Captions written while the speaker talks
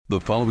The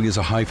following is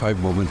a high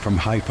five moment from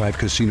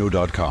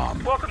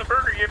highfivecasino.com. Welcome to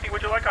Burger Yippee.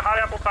 Would you like a hot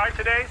apple pie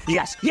today?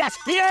 Yes, yeah,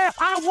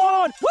 I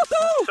won!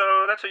 Woohoo!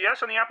 So that's a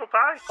yes on the apple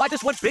pie? I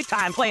just went big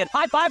time playing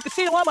High Five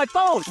Casino on my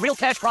phone. Real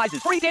cash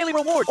prizes, free daily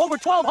rewards, over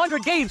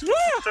 1,200 games. Yeah!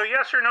 So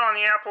yes or no on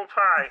the apple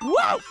pie?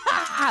 Whoa!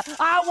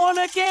 I won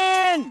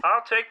again!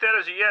 I'll take that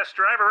as a yes.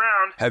 Drive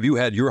around. Have you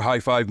had your high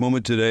five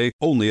moment today?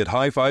 Only at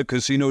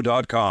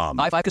highfivecasino.com.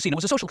 High Five Casino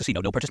is a social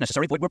casino. No purchase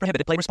necessary. Void where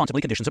prohibited. Play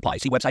responsibly. Conditions apply.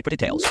 See website for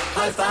details.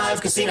 High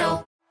Five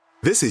Casino.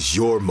 This is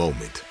your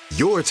moment,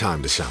 your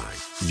time to shine,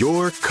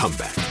 your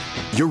comeback.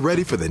 You're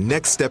ready for the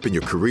next step in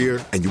your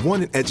career, and you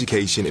want an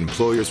education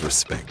employers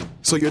respect.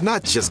 So you're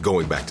not just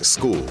going back to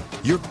school,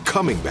 you're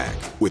coming back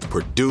with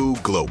Purdue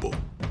Global.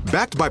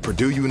 Backed by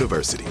Purdue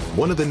University,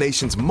 one of the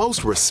nation's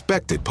most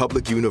respected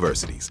public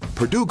universities,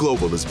 Purdue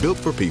Global is built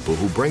for people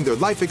who bring their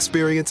life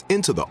experience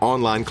into the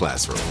online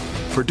classroom.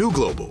 Purdue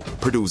Global,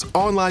 Purdue's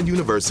online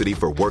university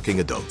for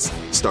working adults.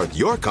 Start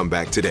your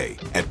comeback today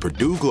at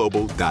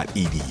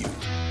purdueglobal.edu.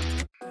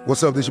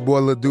 What's up, this your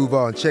boy Lil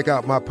Duval, and check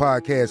out my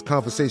podcast,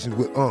 Conversations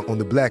with Unc, on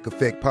the Black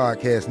Effect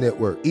Podcast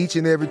Network. Each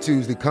and every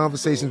Tuesday,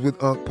 Conversations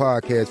with Unc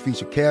podcast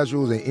feature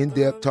casual and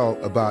in-depth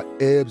talk about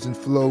ebbs and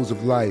flows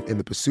of life and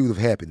the pursuit of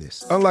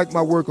happiness. Unlike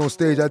my work on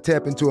stage, I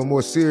tap into a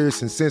more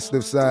serious and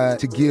sensitive side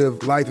to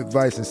give life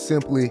advice and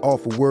simply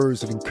offer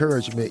words of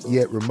encouragement,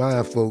 yet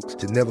remind folks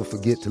to never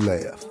forget to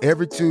laugh.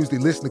 Every Tuesday,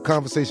 listen to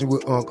Conversations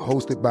with Unc,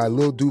 hosted by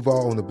Lil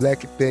Duval on the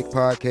Black Effect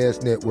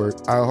Podcast Network,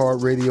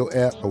 iHeartRadio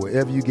app, or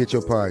wherever you get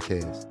your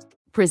podcasts.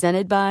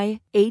 Presented by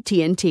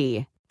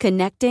AT&T.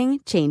 Connecting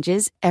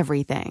changes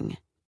everything.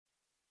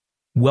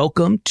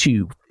 Welcome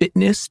to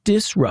Fitness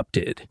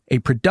Disrupted, a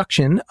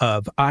production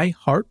of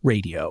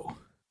iHeartRadio.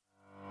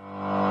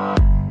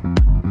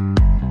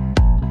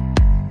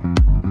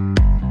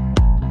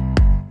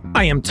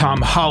 I am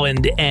Tom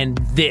Holland, and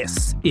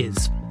this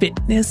is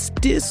Fitness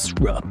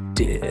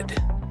Disrupted.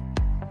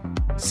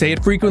 Say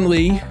it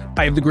frequently.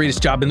 I have the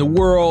greatest job in the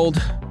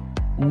world,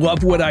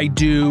 love what I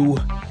do,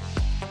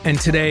 and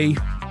today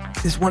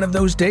is one of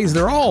those days.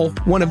 They're all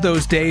one of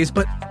those days,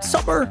 but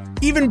some are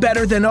even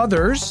better than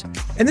others.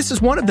 And this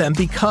is one of them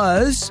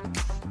because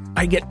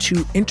I get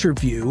to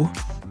interview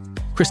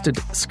Krista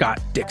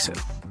Scott Dixon.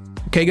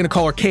 Okay, going to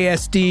call her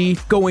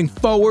KSD going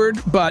forward,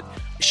 but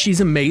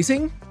she's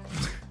amazing.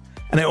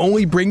 And I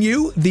only bring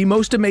you the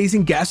most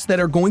amazing guests that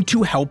are going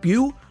to help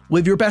you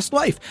live your best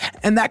life.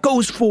 And that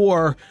goes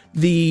for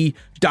the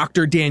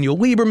Dr. Daniel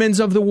Liebermans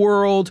of the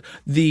world,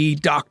 the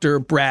Dr.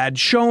 Brad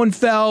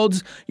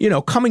Schoenfelds,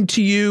 coming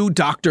to you,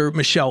 Dr.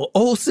 Michelle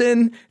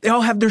Olson. They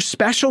all have their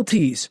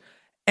specialties.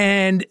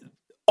 And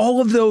all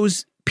of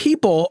those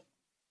people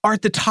are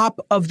at the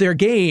top of their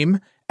game,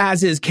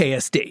 as is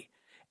KSD.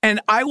 And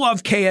I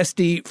love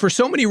KSD for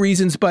so many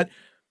reasons, but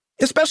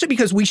especially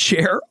because we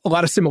share a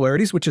lot of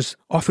similarities, which is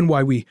often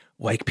why we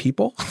like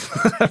people,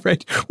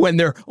 right? When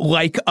they're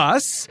like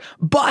us.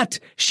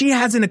 But she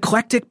has an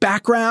eclectic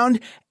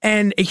background,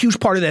 and a huge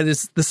part of that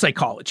is the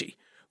psychology,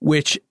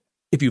 which,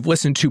 if you've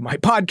listened to my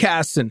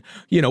podcasts and,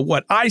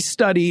 what I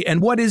study,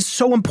 and what is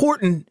so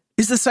important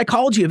is the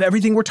psychology of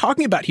everything we're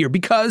talking about here.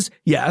 Because,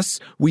 yes,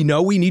 we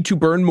know we need to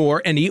burn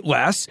more and eat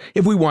less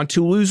if we want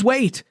to lose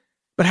weight.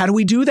 But how do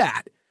we do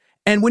that?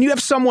 And when you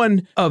have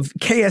someone of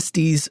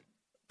KSD's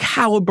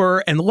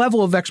caliber and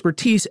level of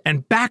expertise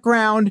and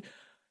background,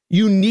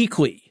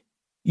 uniquely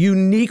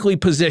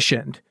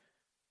positioned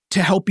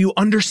to help you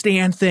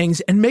understand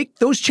things and make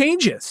those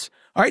changes.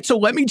 All right, so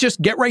let me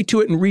just get right to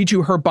it and read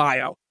you her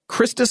bio.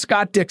 Krista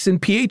Scott Dixon,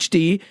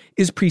 PhD,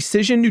 is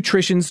Precision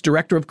Nutrition's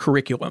Director of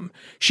Curriculum.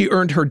 She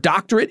earned her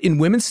doctorate in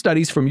Women's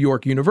Studies from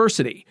York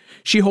University.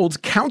 She holds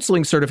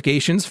counseling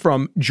certifications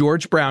from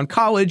George Brown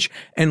College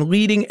and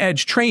Leading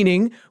Edge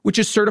Training, which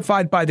is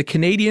certified by the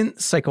Canadian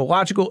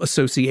Psychological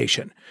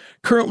Association.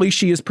 Currently,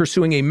 she is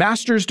pursuing a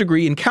master's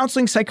degree in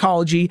counseling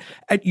psychology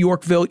at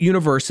Yorkville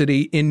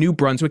University in New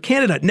Brunswick,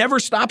 Canada. Never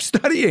stop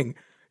studying.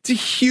 It's a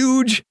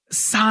huge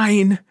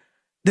sign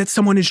that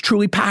someone is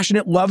truly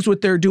passionate, loves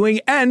what they're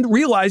doing, and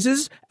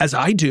realizes, as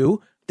I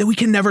do, that we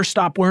can never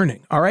stop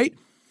learning, all right?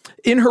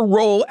 In her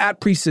role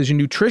at Precision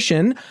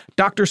Nutrition,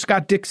 Dr.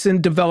 Scott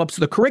Dixon develops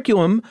the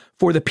curriculum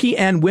for the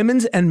PN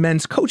Women's and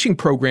Men's Coaching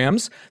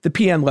Programs, the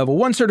PN Level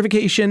 1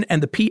 certification,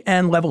 and the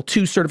PN Level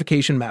 2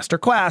 certification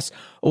masterclass,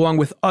 along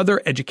with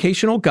other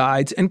educational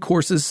guides and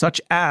courses such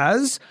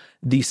as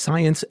The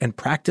Science and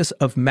Practice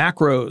of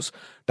Macros.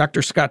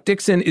 Dr. Scott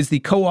Dixon is the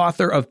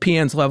co-author of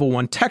PN's Level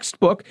 1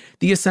 textbook,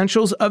 The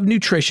Essentials of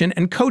Nutrition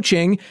and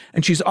Coaching,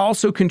 and she's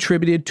also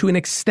contributed to an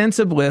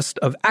extensive list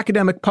of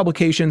academic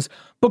publications,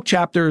 book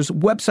chapters,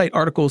 website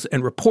articles,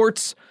 and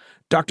reports.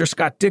 Dr.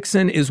 Scott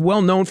Dixon is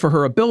well known for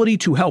her ability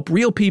to help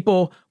real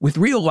people with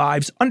real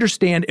lives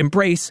understand,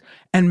 embrace,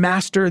 and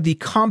master the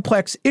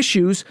complex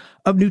issues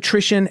of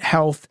nutrition,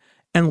 health,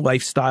 and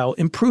lifestyle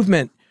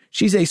improvement.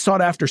 She's a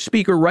sought-after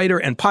speaker, writer,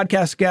 and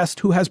podcast guest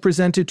who has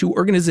presented to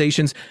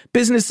organizations,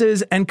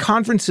 businesses, and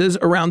conferences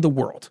around the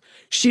world.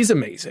 She's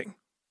amazing.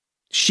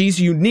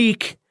 She's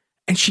unique,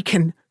 and she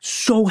can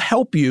so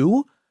help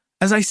you,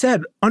 as I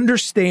said,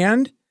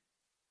 understand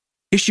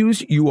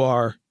issues you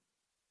are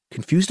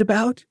confused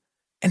about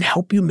and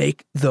help you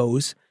make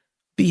those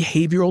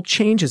behavioral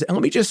changes. And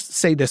let me just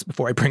say this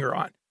before I bring her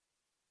on.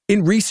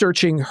 In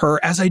researching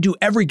her, as I do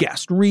every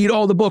guest, read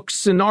all the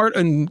books and art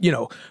and,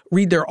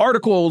 read their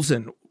articles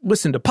and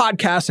listen to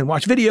podcasts and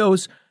watch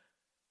videos,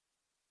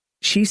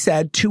 she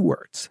said 2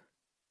 words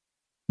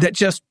that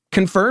just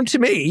confirmed to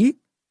me,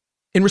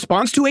 in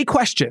response to a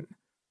question,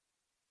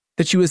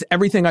 that she was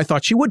everything I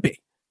thought she would be.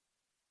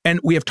 And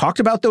we have talked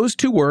about those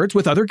 2 words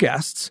with other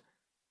guests,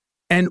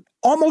 and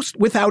almost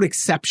without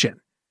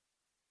exception,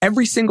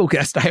 every single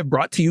guest I have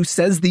brought to you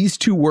says these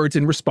 2 words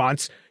in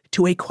response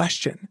to a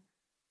question.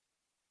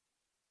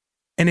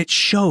 And it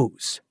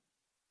shows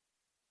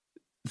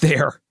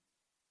their,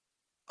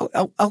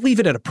 I'll leave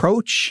it at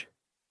approach,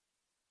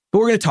 but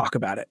we're going to talk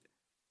about it.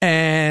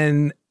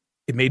 And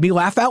it made me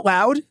laugh out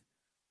loud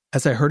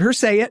as I heard her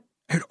say it.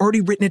 I had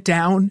already written it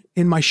down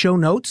in my show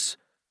notes,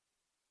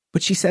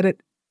 but she said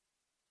it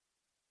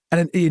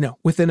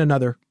within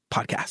another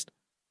podcast.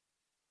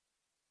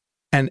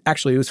 And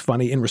actually, it was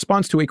funny in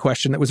response to a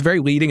question that was very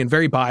leading and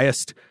very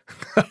biased.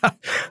 But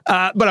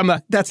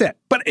that's it.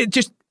 But it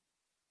just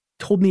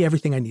told me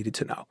everything I needed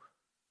to know.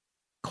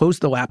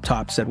 Closed the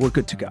laptop, said, we're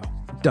good to go.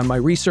 Done my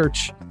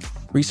research.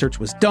 Research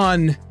was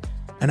done.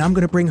 And I'm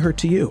going to bring her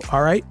to you.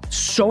 All right?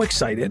 So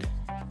excited.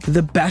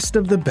 The best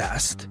of the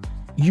best.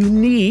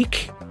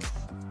 Unique.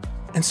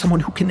 And someone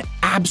who can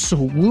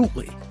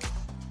absolutely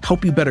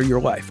help you better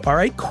your life. All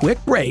right? Quick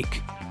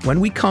break.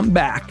 When we come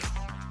back,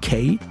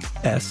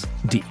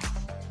 KSD.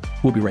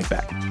 We'll be right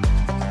back.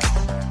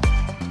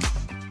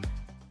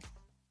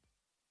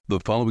 The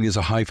following is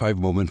a high-five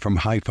moment from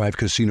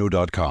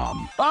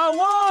highfivecasino.com. I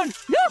won!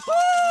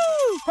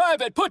 Yahoo!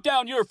 Private, put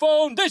down your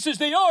phone. This is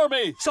the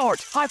Army.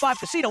 Sarge, High Five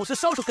Casino is a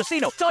social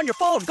casino. It's on your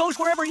phone. Goes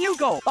wherever you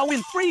go. I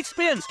win free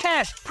spins,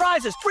 cash,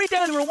 prizes, free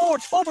daily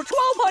rewards, over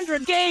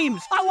 1,200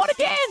 games. I won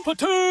again.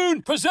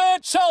 Platoon,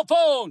 present cell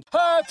phone.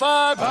 High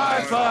Five.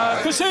 High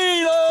Five.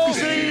 Casino.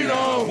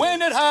 Casino.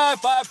 Win at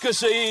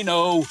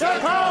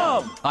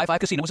highfivecasino.com. High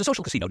Five Casino is a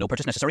social casino. No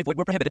purchase necessary. Void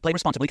where prohibited. Play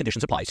responsibly.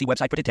 Conditions apply. See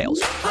website for details.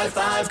 High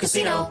Five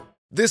Casino.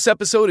 This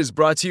episode is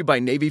brought to you by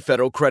Navy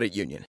Federal Credit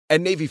Union. At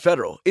Navy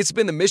Federal, it's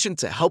been the mission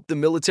to help the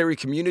military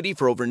community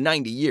for over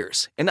 90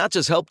 years. And not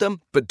just help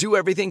them, but do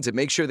everything to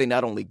make sure they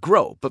not only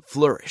grow, but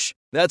flourish.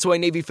 That's why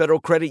Navy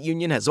Federal Credit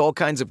Union has all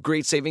kinds of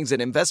great savings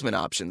and investment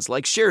options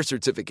like share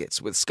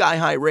certificates with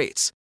sky-high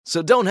rates.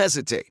 So don't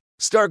hesitate.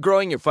 Start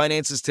growing your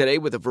finances today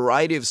with a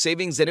variety of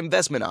savings and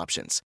investment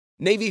options.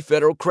 Navy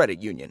Federal Credit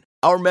Union.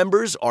 Our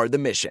members are the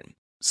mission.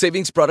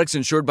 Savings products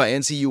insured by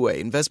NCUA.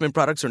 Investment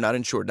products are not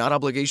insured, not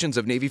obligations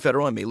of Navy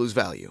Federal and may lose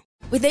value.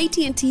 With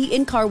AT&T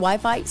in-car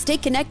Wi-Fi, stay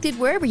connected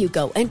wherever you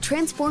go and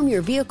transform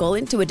your vehicle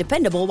into a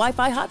dependable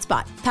Wi-Fi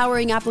hotspot.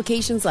 Powering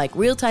applications like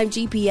real-time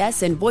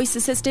GPS and voice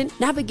assistant,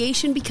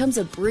 navigation becomes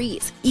a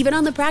breeze. Even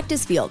on the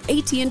practice field,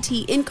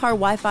 AT&T in-car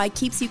Wi-Fi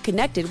keeps you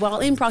connected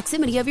while in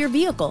proximity of your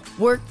vehicle.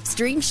 Work,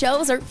 stream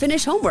shows, or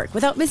finish homework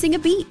without missing a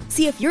beat.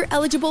 See if you're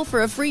eligible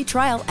for a free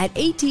trial at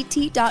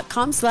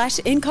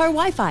att.com/in-car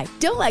Wi-Fi.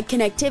 Don't let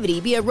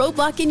connectivity be a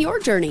roadblock in your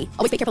journey.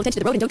 Always pay careful attention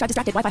to the road and don't drive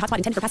distracted. Wi-Fi hotspot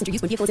intended for passenger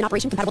use when vehicle is in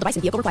operation. Compatible device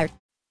and vehicle required.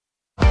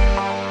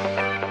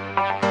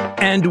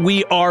 And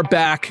we are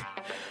back.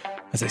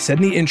 As I said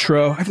in the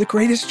intro, I have the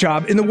greatest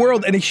job in the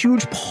world, and a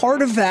huge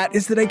part of that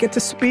is that I get to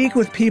speak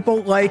with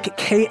people like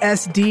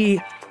KSD.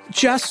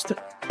 Just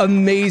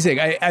amazing.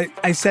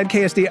 I said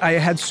KSD, I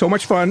had so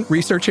much fun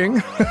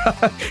researching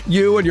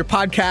you and your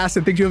podcast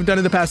and things you have done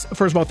in the past.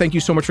 First of all, thank you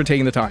so much for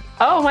taking the time.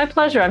 Oh, my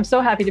pleasure. I'm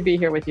so happy to be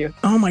here with you.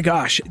 Oh my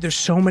gosh, there's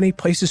so many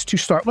places to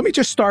start. Let me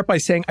just start by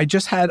saying I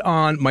just had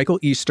on Michael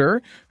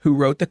Easter, who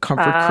wrote The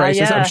Comfort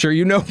Crisis. Yeah. I'm sure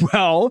you know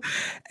well.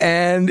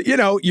 And,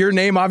 your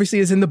name obviously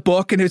is in the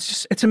book, and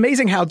it's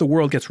amazing how the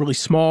world gets really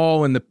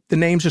small and the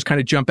names just kind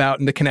of jump out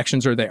and the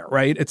connections are there,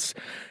 right? It's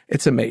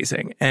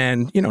amazing.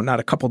 And, not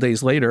a couple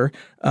days later,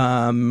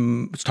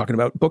 was talking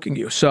about booking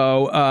you.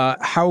 So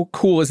how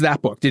cool is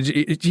that book?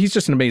 He's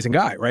just an amazing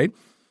guy, right?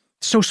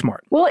 So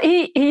smart. Well,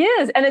 he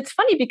is. And it's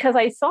funny because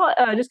I saw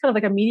just kind of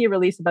like a media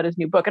release about his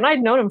new book. And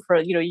I'd known him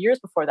for, years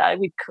before that.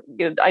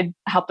 I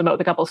helped him out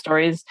with a couple of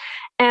stories.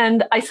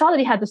 And I saw that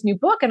he had this new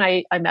book and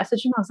I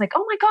messaged him. I was like,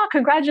 oh my God,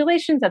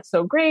 congratulations. That's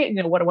so great.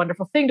 What a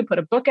wonderful thing to put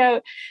a book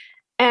out.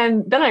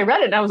 And then I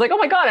read it and I was like, oh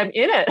my God, I'm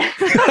in it.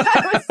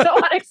 That was so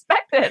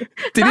unexpected.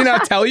 Did he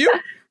not tell you?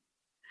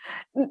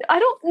 I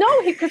don't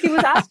know, because he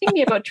was asking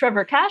me about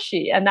Trevor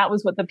Kashey, and that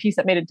was what the piece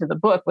that made it to the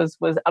book was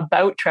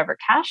about Trevor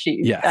Kashey.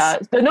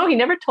 Yes. So no, he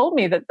never told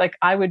me that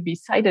I would be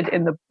cited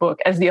in the book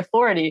as the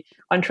authority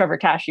on Trevor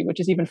Kashey,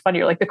 which is even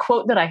funnier. Like the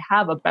quote that I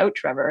have about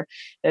Trevor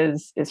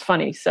is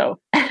funny. So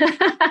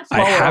I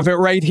have it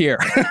right here.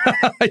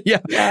 Yeah.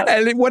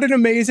 And what an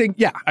amazing,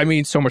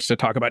 so much to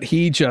talk about.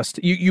 He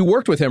just, you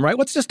worked with him, right?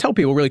 Let's just tell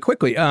people really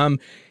quickly.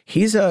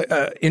 He's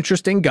a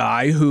interesting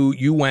guy who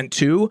you went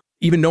to,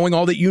 even knowing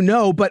all that you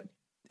know,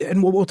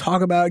 and what we'll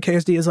talk about at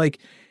KSD is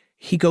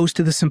he goes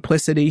to the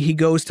simplicity. He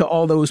goes to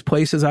all those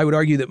places I would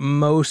argue that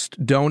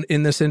most don't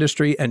in this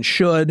industry and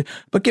should.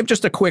 But give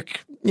just a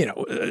quick,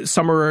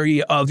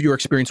 summary of your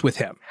experience with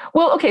him.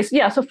 Well, okay.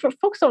 So for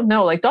folks don't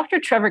know, like Dr.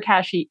 Trevor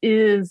Kashey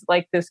is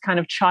like this kind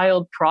of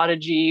child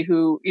prodigy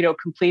who,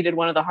 completed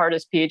one of the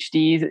hardest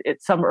PhDs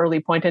at some early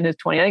point in his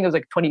 20s. I think it was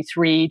like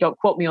 23. Don't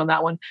quote me on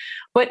that one.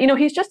 But,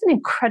 he's just an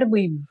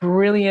incredibly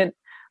brilliant,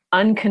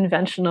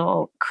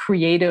 unconventional,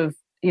 creative,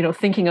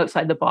 thinking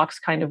outside the box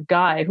kind of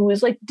guy who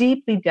is like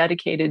deeply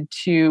dedicated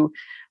to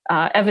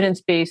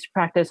evidence-based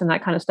practice and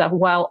that kind of stuff,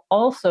 while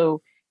also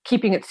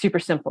keeping it super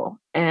simple.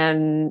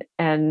 And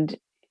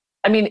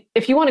I mean,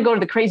 if you want to go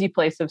to the crazy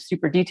place of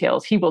super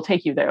details, he will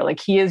take you there. Like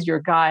he is your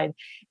guide.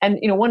 And,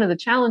 one of the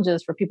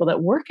challenges for people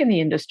that work in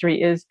the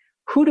industry is,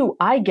 who do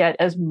I get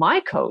as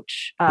my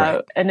coach?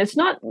 Right. And it's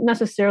not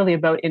necessarily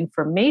about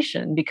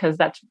information, because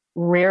that's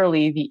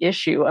rarely the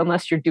issue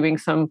unless you're doing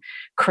some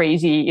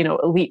crazy,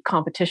 elite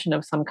competition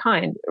of some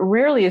kind.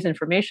 Rarely is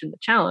information the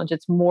challenge.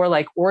 It's more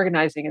like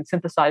organizing and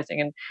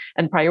synthesizing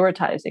and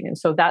prioritizing. And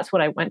so that's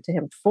what I went to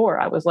him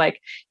for. I was like,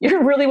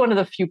 you're really one of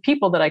the few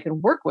people that I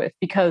can work with,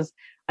 because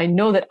I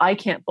know that I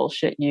can't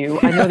bullshit you.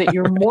 I know that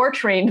you're more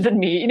trained than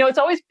me.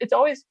 It's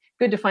always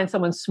good to find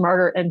someone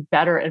smarter and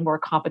better and more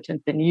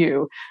competent than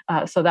you.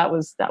 So that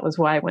was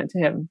why I went to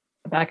him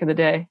back in the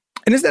day.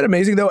 And isn't that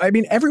amazing, though? I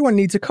mean, everyone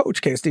needs a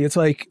coach, KSD. It's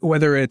like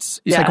whether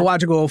it's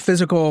psychological,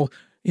 physical,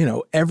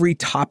 every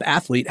top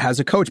athlete has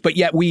a coach. But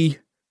yet we,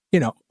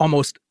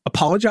 almost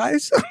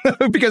apologize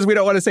because we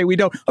don't want to say we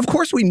don't. Of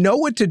course, we know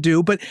what to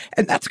do.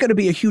 And that's going to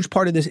be a huge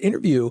part of this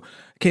interview,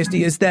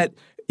 KSD, is that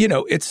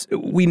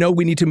we know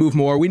we need to move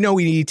more. We know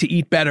we need to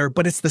eat better,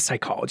 but it's the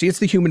psychology. It's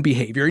the human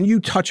behavior. And you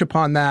touch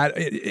upon that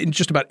in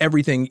just about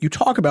everything you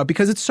talk about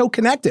because it's so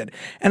connected.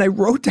 And I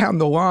wrote down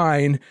the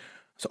line,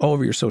 it's all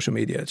over your social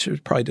media. It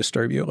should probably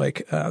disturb you,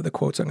 like the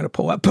quotes I'm going to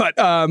pull up. But,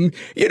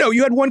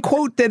 you had one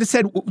quote that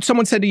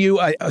someone said to you,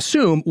 I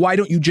assume, why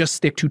don't you just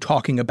stick to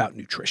talking about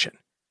nutrition?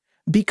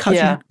 Because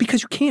you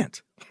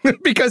can't.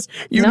 Because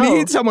you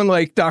need someone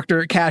like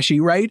Dr.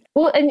 Kashey, right?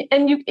 Well,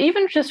 and you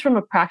even just from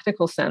a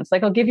practical sense,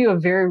 like I'll give you a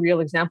very real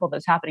example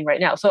that's happening right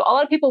now. So a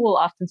lot of people will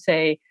often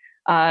say,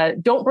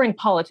 don't bring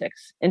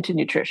politics into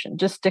nutrition,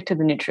 just stick to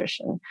the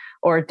nutrition,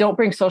 or don't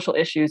bring social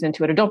issues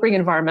into it, or don't bring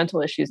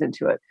environmental issues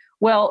into it.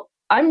 Well,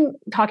 I'm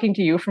talking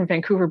to you from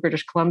Vancouver,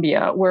 British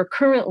Columbia, where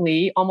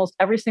currently almost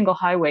every single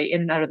highway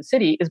in and out of the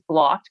city is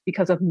blocked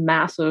because of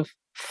massive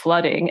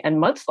flooding and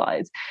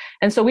mudslides.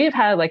 And so we have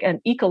had like an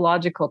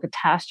ecological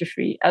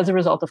catastrophe as a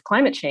result of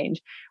climate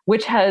change,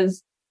 which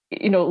has,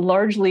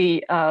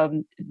 largely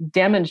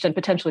damaged and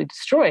potentially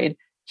destroyed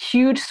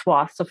huge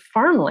swaths of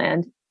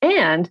farmland,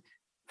 and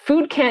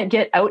food can't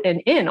get out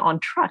and in on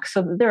trucks.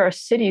 So there are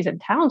cities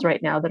and towns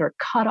right now that are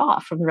cut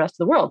off from the rest of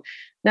the world.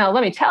 Now,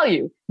 let me tell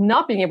you,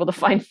 not being able to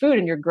find food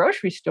in your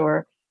grocery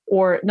store,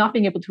 or not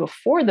being able to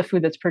afford the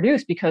food that's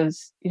produced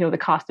because, the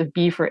cost of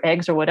beef or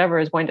eggs or whatever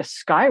is going to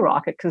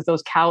skyrocket because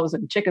those cows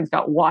and chickens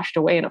got washed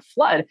away in a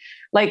flood.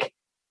 Like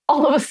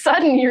all of a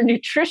sudden your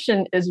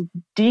nutrition is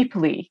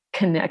deeply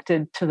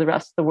connected to the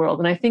rest of the world.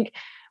 And I think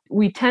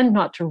we tend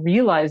not to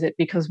realize it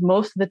because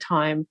most of the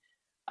time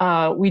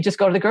we just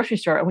go to the grocery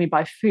store and we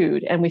buy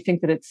food and we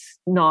think that it's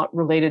not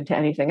related to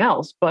anything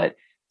else. But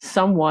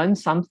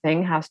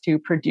something has to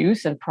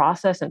produce and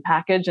process and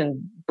package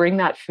and bring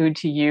that food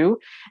to you.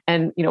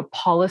 And,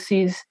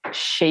 policies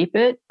shape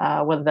it,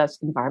 whether that's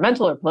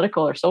environmental or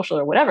political or social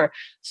or whatever.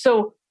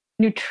 So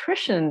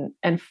nutrition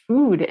and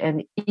food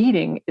and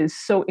eating is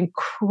so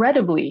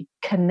incredibly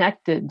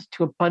connected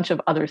to a bunch of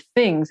other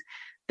things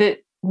that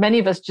many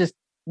of us just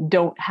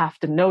don't have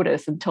to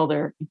notice until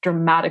they're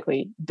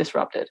dramatically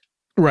disrupted.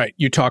 Right.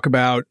 You talk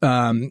about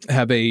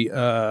have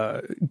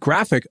a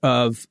graphic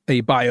of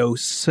a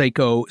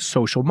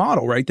biopsychosocial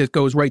model, right? That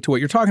goes right to what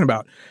you're talking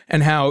about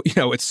and how,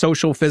 it's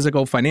social,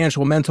 physical,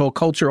 financial, mental,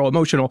 cultural,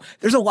 emotional.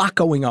 There's a lot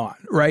going on,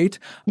 right?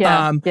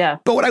 Yeah.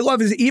 But what I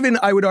love is even,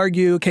 I would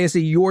argue,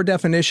 KSD, your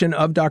definition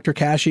of Dr.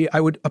 Kashey,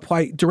 I would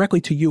apply directly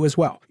to you as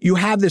well. You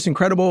have this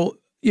incredible,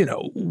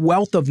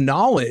 wealth of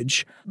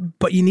knowledge,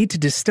 but you need to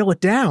distill it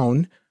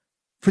down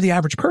for the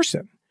average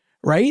person,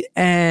 right?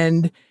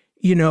 And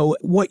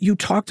what you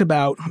talked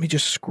about, let me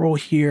just scroll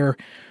here,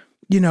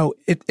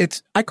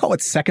 it's, I call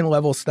it second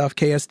level stuff,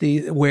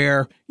 KSD,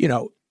 where,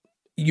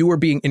 you were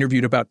being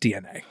interviewed about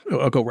DNA.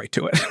 I'll go right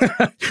to it,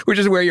 which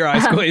is where your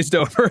eyes glazed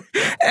over.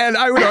 And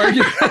I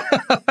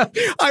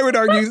would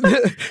argue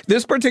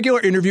this particular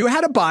interview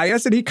had a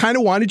bias and he kind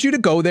of wanted you to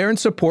go there and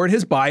support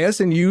his bias.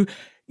 And you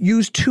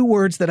used two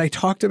words that I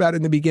talked about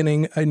in the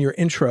beginning in your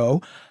intro.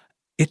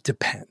 It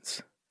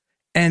depends.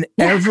 And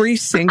every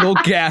single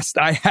guest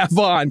I have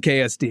on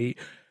KSD,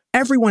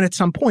 everyone at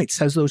some point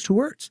says those two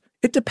words.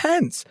 It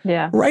depends.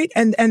 Yeah. Right?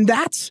 And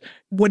that's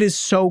what is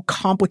so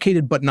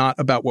complicated, but not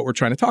about what we're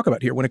trying to talk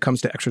about here when it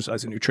comes to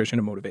exercise and nutrition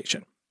and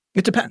motivation.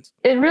 It depends.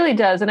 It really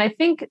does. And I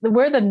think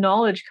where the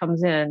knowledge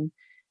comes in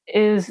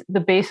is the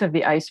base of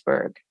the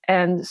iceberg.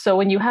 And so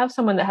when you have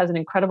someone that has an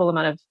incredible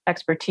amount of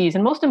expertise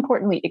and most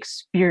importantly,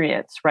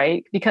 experience,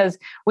 right? Because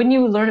when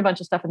you learn a bunch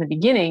of stuff in the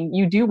beginning,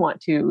 you do want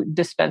to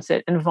dispense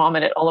it and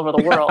vomit it all over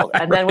the world.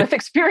 And then with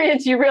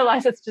experience, you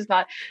realize it's just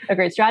not a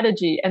great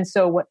strategy. And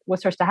so what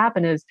starts to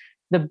happen is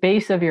the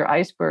base of your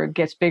iceberg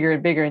gets bigger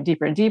and bigger and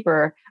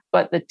deeper,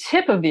 but the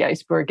tip of the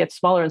iceberg gets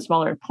smaller and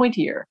smaller and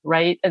pointier,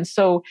 right? And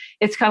so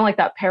it's kind of like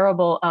that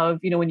parable of,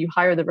 when you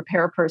hire the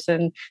repair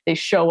person, they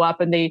show up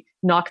and they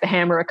knock the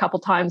hammer a couple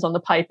times on the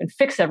pipe and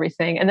fix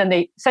everything. And then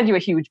they send you a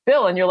huge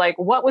bill and you're like,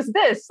 what was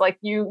this? Like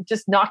you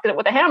just knocked it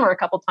with a hammer a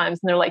couple times.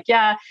 And they're like,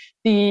 yeah,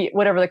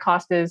 whatever the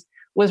cost is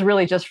was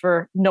really just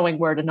for knowing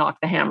where to knock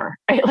the hammer,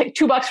 right? Like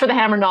 $2 for the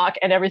hammer knock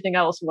and everything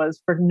else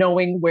was for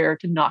knowing where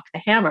to knock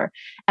the hammer.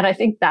 And I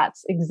think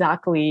that's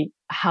exactly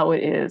how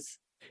it is.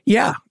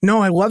 Yeah,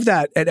 no, I love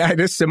that. And I had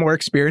a similar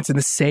experience in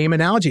the same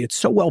analogy. It's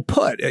so well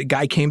put. A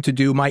guy came to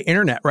do my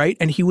internet, right?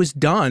 And he was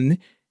done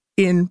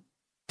in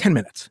 10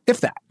 minutes,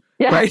 if that.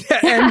 Yeah. Right.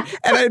 And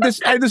I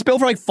had this bill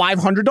for like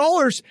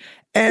 $500.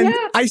 And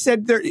I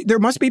said, there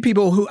must be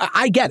people who,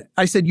 I get it.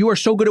 I said, you are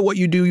so good at what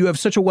you do. You have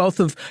such a wealth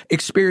of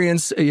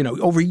experience,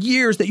 over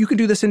years that you can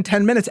do this in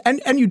 10 minutes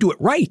and you do it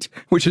right,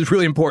 which is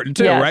really important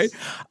too, right?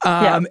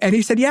 And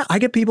he said, yeah, I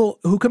get people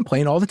who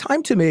complain all the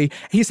time to me.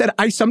 He said,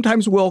 I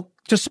sometimes will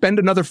just spend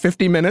another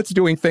 50 minutes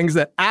doing things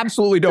that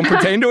absolutely don't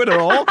pertain to it at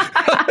all.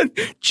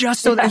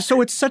 Just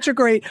so it's such a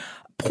great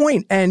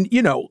point. And,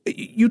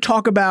 you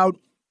talk about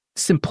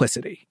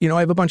simplicity. I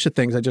have a bunch of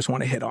things I just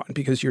want to hit on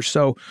because you're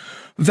so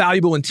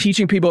valuable in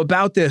teaching people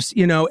about this,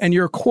 and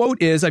your quote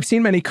is, I've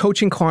seen many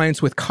coaching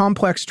clients with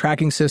complex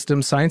tracking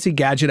systems, sciencey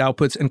gadget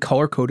outputs, and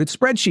color-coded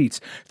spreadsheets.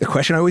 The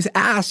question I always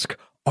ask,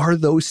 are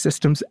those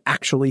systems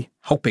actually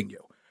helping you?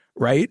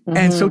 Right. Mm-hmm.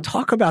 And so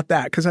talk about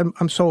that because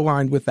I'm so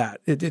aligned with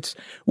that.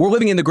 We're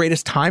living in the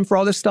greatest time for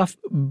all this stuff,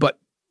 but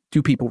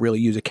do people really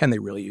use it? Can they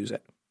really use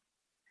it?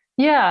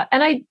 Yeah.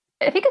 And I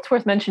think it's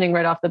worth mentioning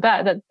right off the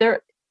bat that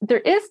there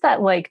is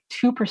that like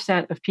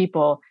 2% of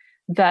people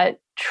that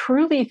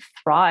truly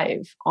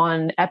thrive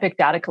on epic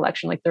data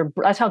collection. Like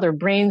that's how their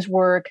brains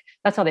work.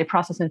 That's how they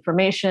process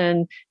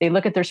information. They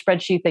look at their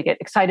spreadsheet, they get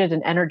excited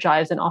and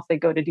energized, and off they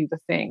go to do the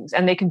things.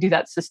 And they can do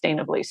that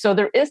sustainably. So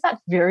there is that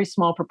very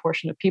small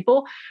proportion of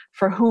people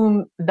for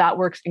whom that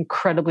works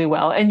incredibly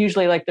well. And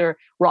usually like they're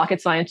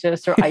rocket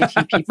scientists or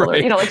IT people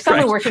right, or, like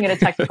someone working in a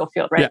technical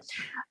field, right?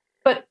 Yeah.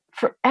 But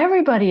for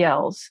everybody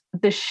else,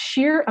 the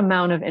sheer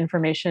amount of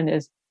information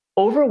is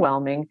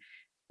overwhelming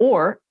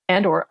or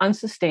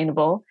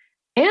unsustainable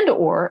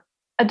or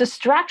a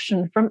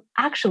distraction from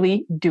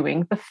actually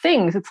doing the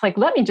things. It's like,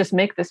 let me just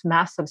make this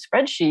massive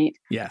spreadsheet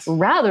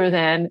rather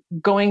than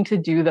going to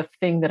do the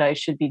thing that I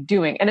should be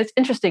doing. And it's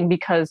interesting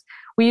because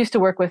we used to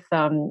work with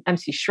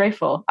MC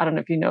Schreifel. I don't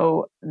know if you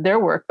know their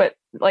work, but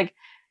like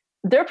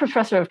they're a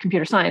professor of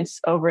computer science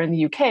over in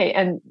the UK.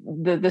 And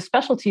the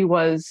specialty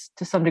was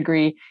to some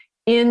degree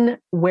in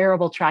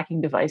wearable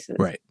tracking devices.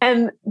 Right.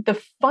 And the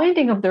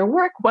finding of their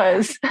work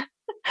was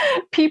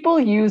people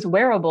use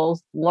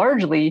wearables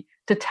largely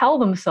to tell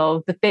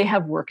themselves that they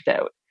have worked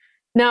out.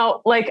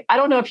 Now, like, I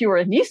don't know if you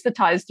were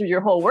anesthetized through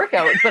your whole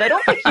workout, but I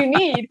don't think you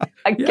need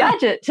a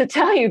gadget to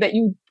tell you that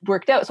you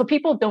worked out. So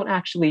people don't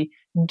actually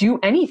do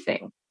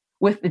anything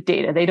with the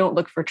data. They don't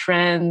look for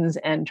trends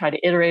and try to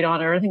iterate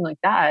on it or anything like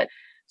that.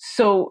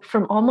 So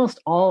from almost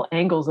all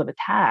angles of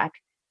attack,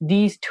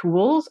 these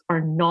tools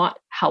are not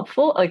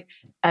helpful. Like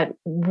at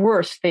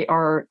worst, they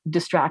are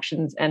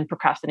distractions and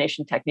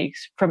procrastination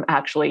techniques from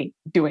actually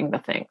doing the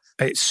things.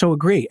 I so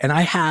agree. And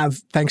I have,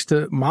 thanks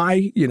to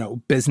my,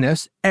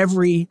 business,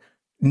 every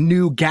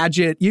new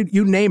gadget,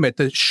 you name it,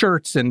 the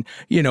shirts and,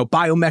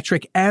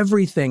 biometric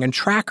everything and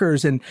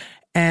trackers and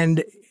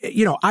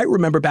I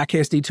remember back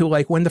KSD2,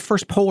 like when the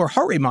first polar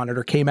heart rate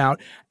monitor came out,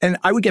 and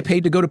I would get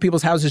paid to go to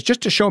people's houses just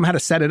to show them how to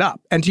set it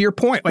up. And to your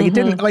point, like it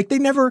didn't, like they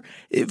never,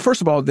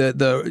 first of all,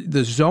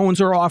 the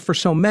zones are off for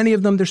so many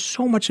of them. There's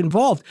so much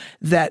involved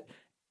that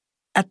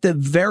at the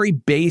very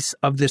base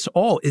of this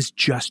all is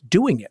just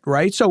doing it,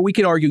 right? So we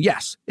could argue,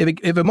 yes, if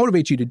it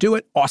motivates you to do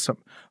it, awesome.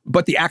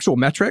 But the actual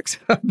metrics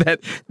that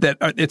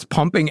it's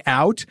pumping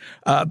out,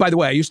 by the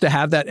way, I used to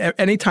have that.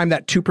 Anytime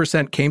that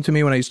 2% came to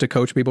me when I used to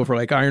coach people for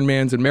like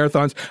Ironmans and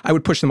marathons, I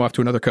would push them off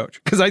to another coach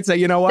because I'd say,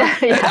 you know what,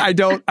 I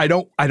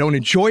don't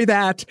enjoy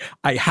that.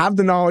 I have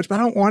the knowledge, but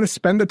I don't want to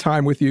spend the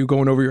time with you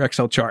going over your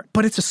Excel chart.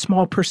 But it's a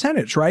small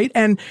percentage, right?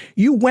 And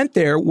you went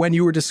there when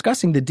you were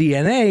discussing the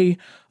DNA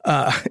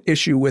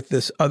issue with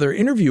this other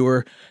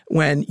interviewer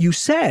when you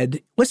said,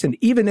 listen,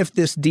 even if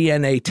this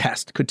DNA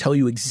test could tell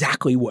you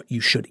exactly what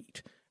you should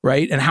eat,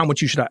 right? And how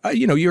much you should,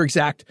 your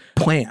exact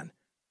plan,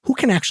 who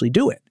can actually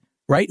do it,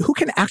 right? Who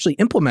can actually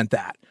implement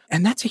that?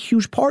 And that's a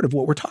huge part of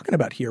what we're talking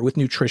about here with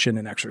nutrition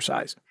and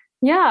exercise.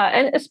 Yeah.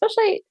 And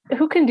especially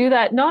who can do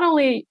that, not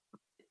only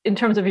in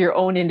terms of your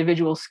own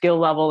individual skill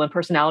level and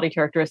personality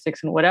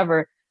characteristics and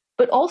whatever,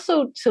 but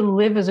also to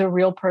live as a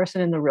real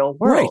person in the real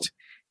world. Right.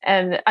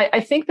 And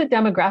I think the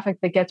demographic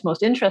that gets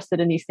most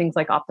interested in these things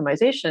like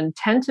optimization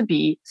tend to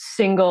be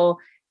single,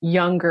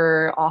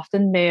 younger,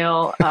 often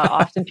male,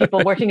 often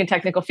people working in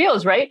technical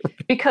fields, right?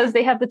 Because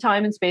they have the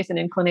time and space and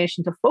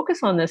inclination to focus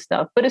on this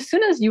stuff. But as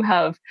soon as you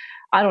have,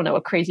 I don't know,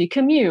 a crazy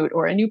commute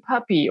or a new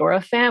puppy or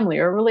a family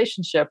or a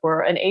relationship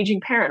or an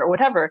aging parent or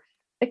whatever,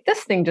 like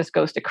this thing just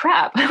goes to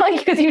crap, like,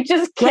 because you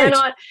just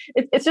cannot,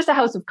 it's just a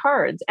house of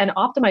cards, and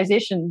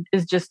optimization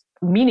is just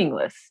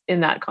meaningless in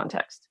that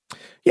context.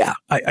 Yeah.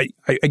 I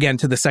again,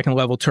 to the second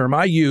level term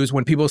I use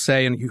when people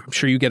say, and I'm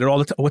sure you get it all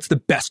the time, what's the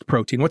best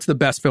protein? What's the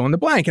best fill in the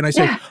blank? And I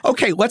say,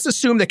 okay, let's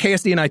assume that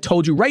KSD and I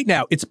told you right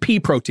now it's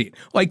pea protein,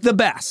 like the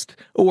best,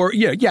 or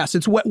yes,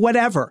 it's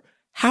whatever.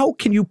 How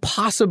can you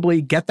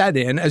possibly get that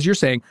in, as you're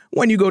saying,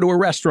 when you go to a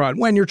restaurant,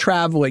 when you're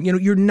traveling?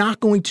 You're not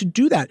going to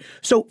do that.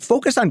 So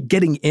focus on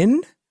getting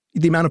in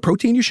the amount of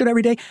protein you should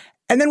every day,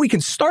 and then we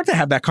can start to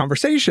have that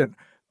conversation.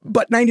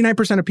 But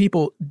 99% of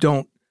people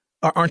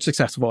aren't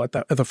successful at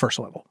the first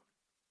level.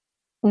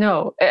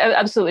 No,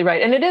 absolutely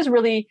right. And it is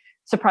really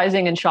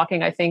surprising and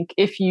shocking, I think,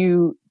 if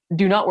you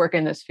do not work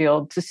in this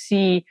field, to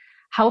see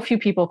how few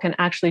people can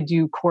actually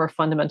do core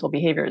fundamental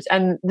behaviors.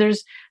 And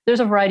there's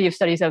a variety of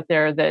studies out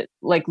there that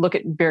like look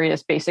at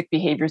various basic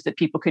behaviors that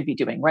people could be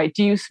doing, right?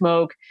 Do you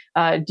smoke?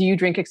 Do you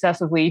drink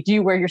excessively? Do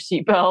you wear your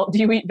seatbelt? Do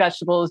you eat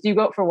vegetables? Do you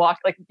go out for a walk?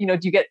 Like, do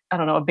you get, I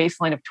don't know, a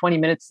baseline of 20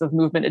 minutes of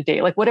movement a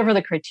day? Like whatever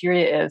the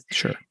criteria is.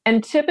 Sure.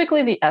 And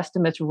typically the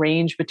estimates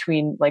range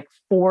between like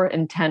 4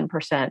 and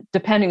 10%,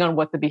 depending on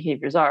what the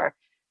behaviors are.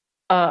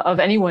 Of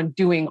anyone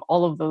doing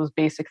all of those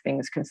basic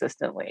things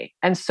consistently.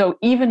 And so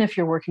even if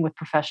you're working with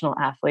professional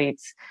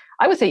athletes,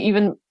 I would say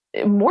even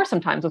more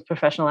sometimes with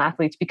professional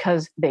athletes,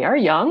 because they are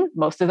young,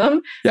 most of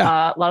them,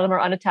 a lot of them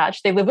are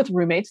unattached. They live with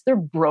roommates. They're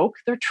broke.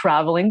 They're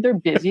traveling. They're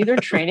busy. They're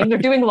training. They're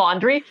doing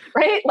laundry,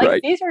 right?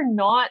 Like these are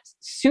not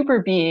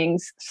super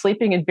beings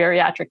sleeping in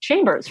bariatric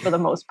chambers for the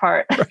most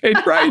part.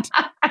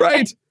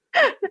 Right.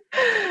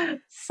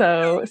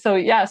 So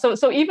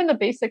even the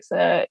basics,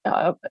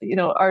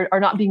 are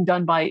not being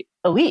done by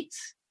elites.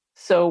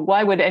 So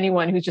why would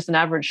anyone who's just an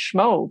average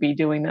schmo be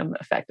doing them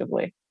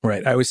effectively?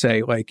 Right. I always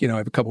say, I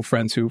have a couple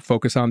friends who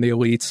focus on the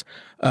elites,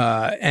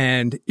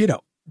 and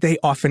they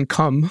often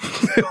come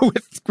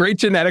with great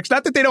genetics.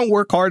 Not that they don't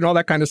work hard and all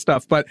that kind of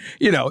stuff, but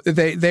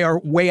they are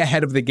way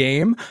ahead of the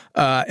game,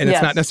 and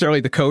it's not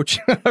necessarily the coach,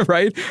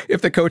 right?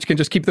 If the coach can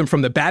just keep them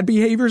from the bad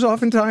behaviors,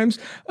 oftentimes,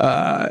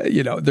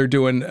 they're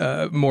doing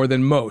more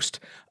than most.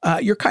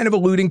 You're kind of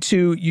alluding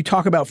to, you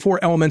talk about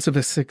 4 elements of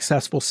a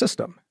successful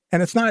system.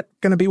 And it's not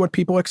going to be what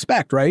people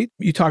expect, right?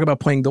 You talk about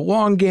playing the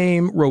long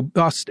game,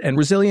 robust and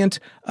resilient.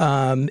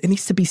 It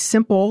needs to be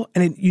simple,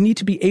 and you need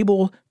to be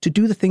able to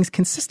do the things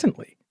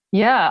consistently.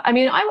 Yeah. I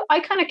mean,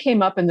 I kind of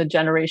came up in the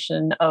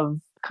generation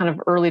of kind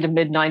of early to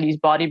mid 90s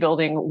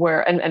bodybuilding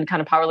where, and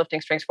kind of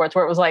powerlifting, strength sports,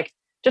 where it was like,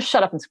 just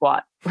shut up and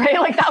squat, right?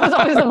 Like that was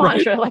always the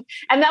mantra. Like,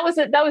 and that was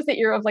the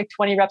era of like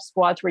 20 rep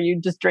squats where you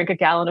just drink a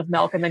gallon of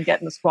milk and then get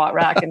in the squat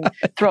rack and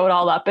throw it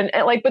all up. And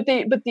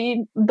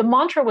the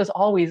mantra was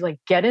always like,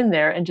 get in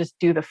there and just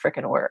do the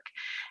frickin' work.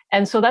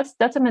 And so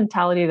that's a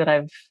mentality that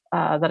I've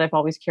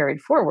always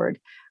carried forward.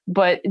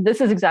 But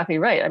this is exactly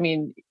right. I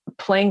mean,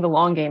 playing the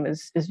long game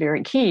is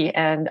very key.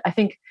 And I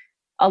think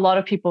a lot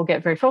of people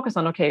get very focused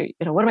on, okay,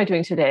 what am I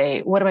doing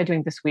today? What am I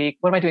doing this week?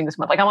 What am I doing this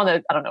month? Like I'm on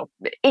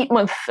the,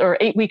 8-month or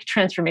 8-week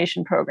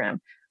transformation program.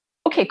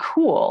 Okay,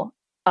 cool.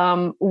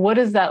 What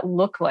does that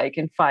look like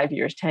in 5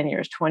 years, 10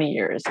 years, 20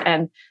 years?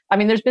 And I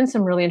mean, there's been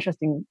some really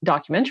interesting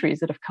documentaries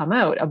that have come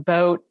out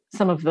about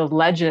some of the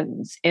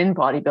legends in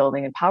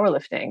bodybuilding and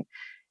powerlifting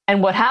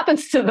and what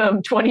happens to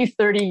them 20,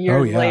 30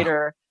 years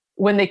later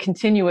when they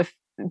continue with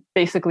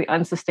basically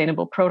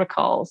unsustainable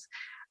protocols.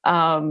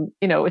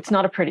 It's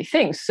not a pretty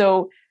thing.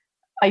 So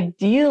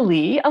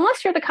ideally,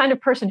 unless you're the kind of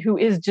person who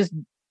is just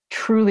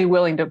truly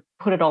willing to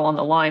put it all on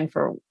the line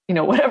for,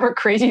 whatever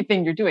crazy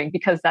thing you're doing,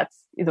 because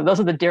that's, those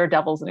are the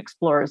daredevils and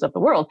explorers of the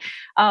world.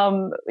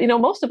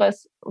 Most of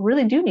us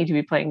really do need to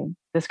be playing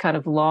this kind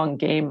of long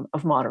game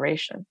of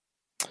moderation.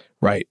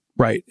 Right.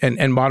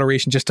 And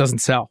moderation just doesn't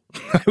sell.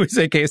 I would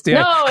say KSD.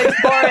 No,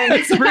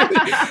 it's boring.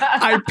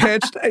 I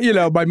pitched,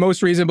 my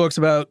most recent books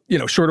about,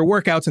 shorter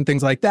workouts and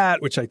things like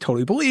that, which I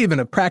totally believe and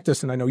have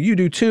practiced, and I know you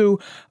do too.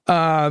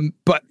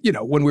 But,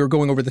 when we were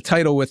going over the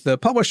title with the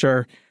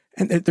publisher,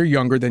 and they're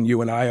younger than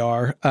you and I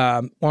are.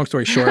 Long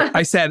story short,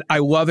 I said, I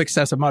love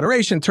excessive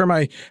moderation, term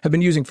I have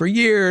been using for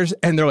years.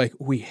 And they're like,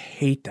 we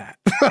hate that.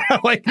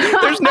 Like,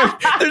 there's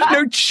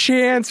no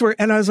chance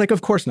and I was like,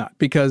 of course not,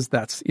 because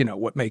that's,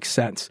 what makes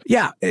sense.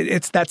 Yeah.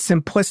 It's that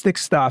simplistic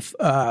stuff,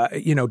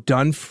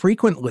 done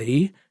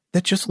frequently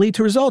that just lead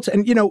to results.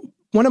 And,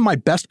 one of my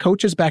best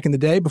coaches back in the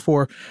day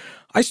before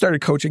I started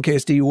coaching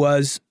KSD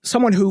was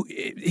someone who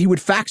he would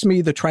fax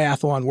me the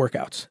triathlon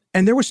workouts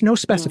and there was no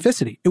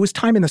specificity. It was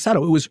time in the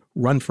saddle. It was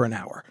run for an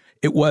hour.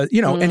 It was,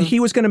 and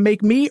he was going to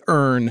make me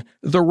earn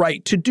the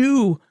right to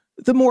do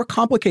the more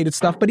complicated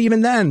stuff. But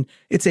even then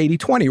it's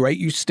 80-20, right?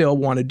 You still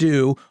want to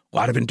do a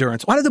lot of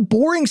endurance, a lot of the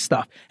boring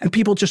stuff, and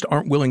people just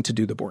aren't willing to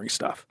do the boring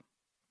stuff.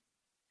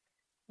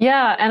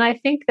 Yeah. And I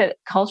think that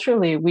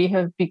culturally we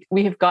have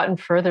gotten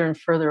further and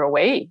further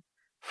away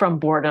from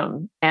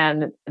boredom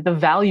and the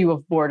value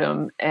of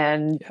boredom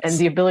and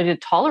the ability to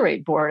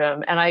tolerate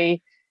boredom. And I,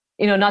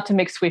 not to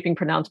make sweeping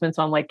pronouncements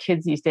on like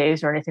kids these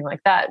days or anything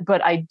like that,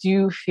 but I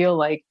do feel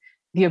like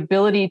the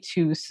ability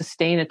to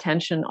sustain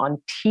attention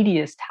on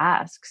tedious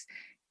tasks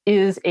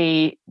is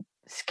a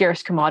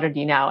scarce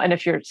commodity now. And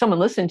if you're someone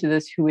listening to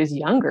this who is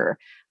younger,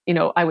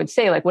 I would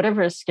say like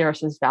whatever is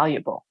scarce is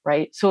valuable,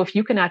 right? So if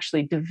you can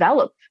actually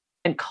develop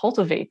and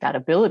cultivate that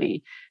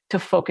ability to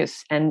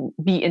focus and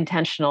be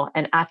intentional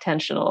and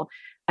attentional,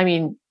 I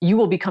mean, you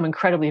will become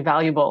incredibly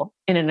valuable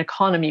in an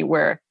economy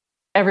where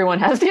everyone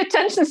has the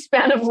attention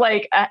span of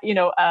like, a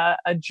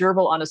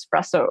gerbil on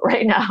espresso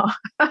right now.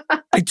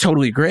 I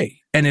totally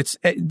agree. And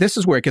this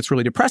is where it gets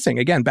really depressing.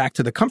 Again, back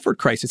to the comfort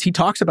crisis. He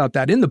talks about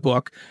that in the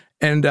book.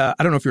 And I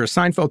don't know if you're a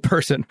Seinfeld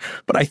person,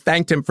 but I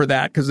thanked him for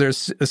that because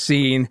there's a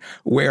scene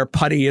where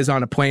Putty is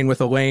on a plane with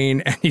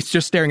Elaine and he's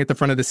just staring at the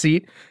front of the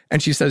seat.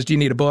 And she says, "Do you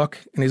need a book?"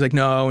 And he's like,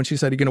 "No." And she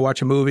said, "Are you going to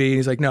watch a movie?" And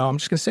he's like, "No, I'm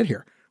just going to sit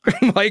here."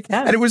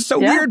 And it was so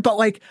weird, but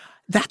like,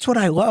 that's what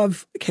I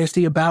love,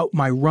 KSD, about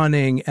my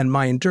running and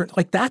my endurance.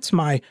 Like, that's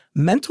my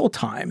mental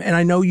time. And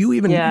I know you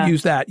even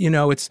use that,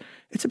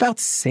 it's about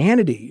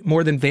sanity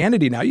more than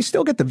vanity now. You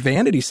still get the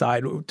vanity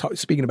side,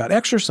 speaking about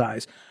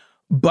exercise,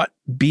 but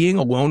being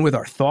alone with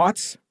our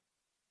thoughts,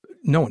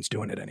 no one's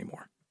doing it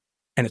anymore.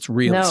 And it's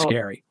really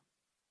scary.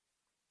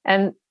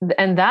 And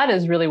that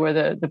is really where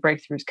the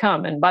breakthroughs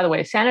come. And by the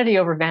way, sanity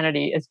over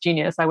vanity is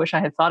genius. I wish I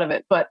had thought of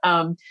it. But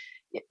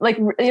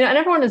and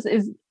everyone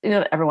is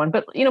not everyone,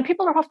 but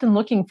people are often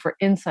looking for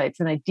insights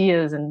and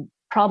ideas and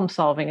problem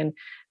solving. And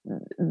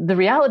the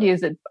reality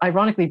is that,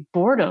 ironically,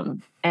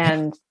 boredom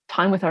and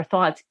time with our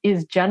thoughts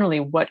is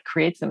generally what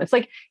creates them. It's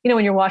like,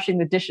 when you're washing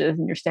the dishes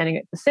and you're standing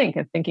at the sink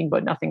and thinking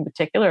about nothing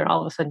particular, and all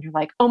of a sudden you're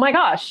like, oh my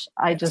gosh,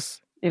 I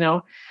just,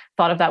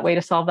 thought of that way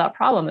to solve that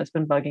problem that's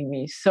been bugging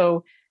me.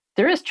 So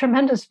there is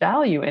tremendous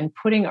value in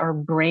putting our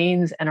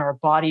brains and our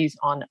bodies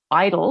on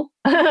idle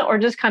or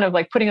just kind of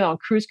like putting it on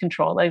cruise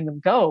control, letting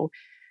them go,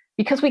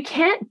 because we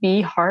can't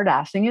be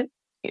hard-assing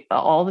it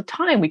all the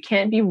time. We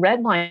can't be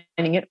redlining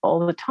it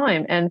all the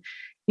time. And,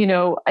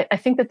 I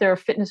think that there are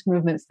fitness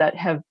movements that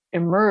have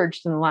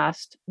emerged in the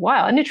last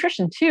while, and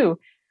nutrition too,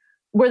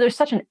 where there's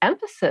such an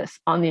emphasis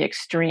on the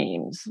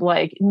extremes,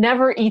 like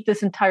never eat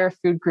this entire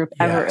food group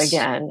ever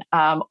again.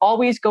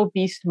 Always go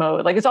beast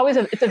mode. Like it's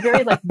a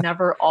very like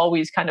never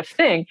always kind of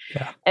thing.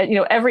 Yeah. And,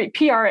 every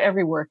PR,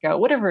 every workout,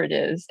 whatever it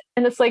is.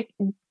 And it's like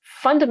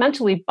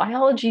fundamentally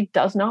biology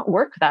does not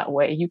work that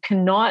way. You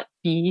cannot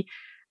be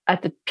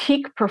at the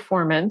peak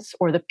performance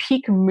or the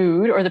peak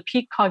mood or the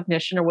peak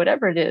cognition or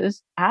whatever it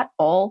is at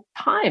all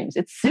times.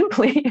 It's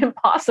simply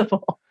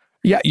impossible.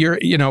 Yeah,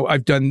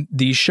 I've done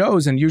these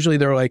shows and usually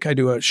they're like, I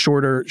do a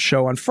shorter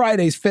show on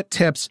Fridays, Fit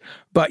Tips,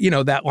 but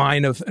that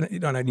line of,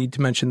 and I need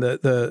to mention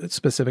the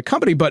specific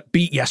company, but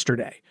beat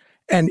yesterday.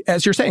 And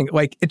as you're saying,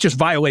 like it just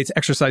violates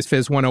Exercise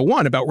Phys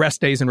 101 about rest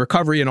days and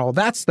recovery and all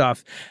that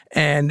stuff.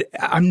 And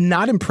I'm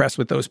not impressed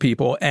with those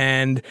people.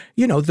 And,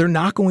 they're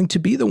not going to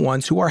be the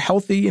ones who are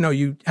healthy.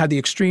 You had the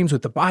extremes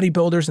with the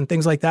bodybuilders and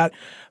things like that.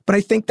 But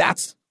I think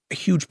that's a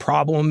huge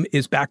problem,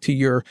 is back to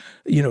your,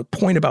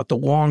 point about the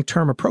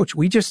long-term approach.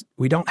 We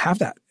don't have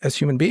that as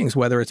human beings,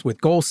 whether it's with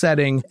goal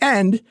setting,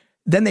 and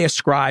then they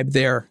ascribe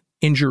their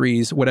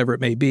injuries, whatever it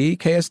may be,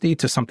 KSD,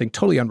 to something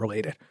totally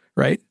unrelated,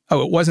 right?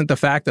 Oh, it wasn't the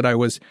fact that I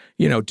was,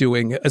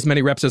 doing as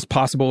many reps as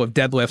possible of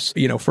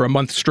deadlifts, for a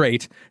month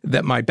straight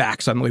that my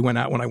back suddenly went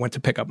out when I went to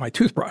pick up my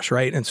toothbrush,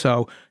 right? And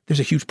so there's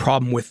a huge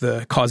problem with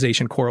the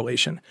causation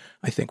correlation,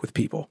 I think, with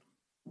people.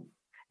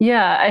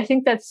 Yeah, I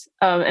think that's,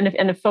 and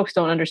if folks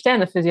don't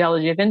understand the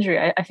physiology of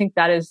injury, I think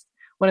that is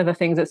one of the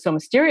things that's so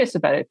mysterious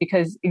about it,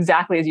 because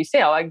exactly as you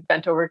say, I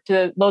bent over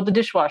to load the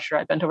dishwasher,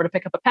 I bent over to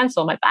pick up a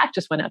pencil, my back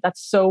just went out.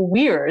 That's so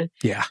weird.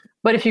 Yeah.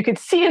 But if you could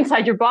see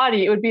inside your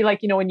body, it would be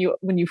like,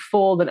 when you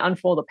fold and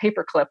unfold a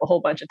paperclip a whole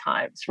bunch of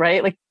times,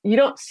 right? Like you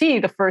don't see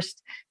the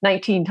first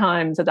 19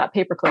 times that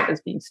paperclip is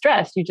being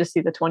stressed. You just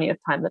see the 20th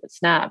time that it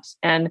snaps.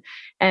 And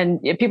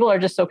people are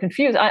just so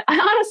confused. I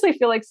honestly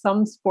feel like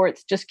some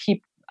sports just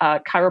keep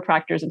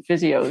chiropractors and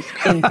physios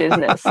in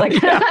business. Like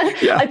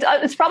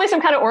it's probably some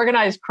kind of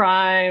organized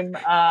crime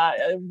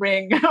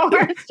ring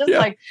where it's just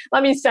like,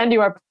 let me send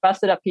you our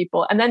busted up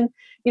people. And then,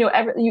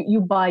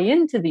 you buy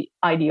into the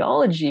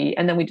ideology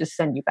and then we just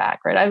send you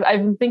back, right?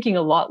 I've been thinking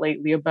a lot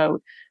lately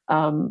about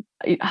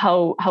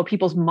how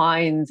people's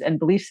minds and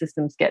belief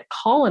systems get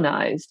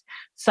colonized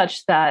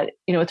such that,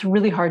 it's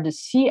really hard to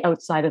see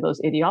outside of those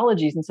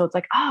ideologies. And so it's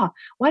like,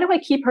 why do I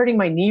keep hurting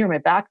my knee or my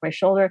back, my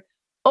shoulder?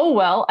 Oh,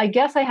 well, I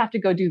guess I have to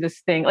go do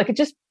this thing. Like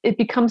it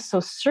becomes so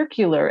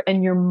circular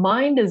and your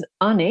mind is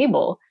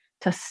unable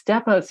to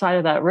step outside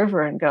of that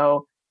river and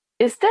go,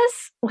 is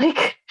this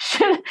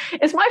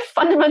is my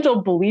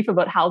fundamental belief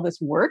about how this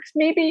works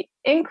maybe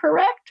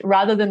incorrect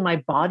rather than my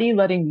body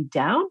letting me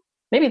down?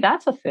 Maybe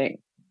that's a thing.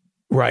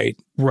 Right.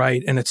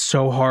 And it's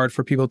so hard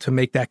for people to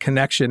make that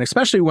connection,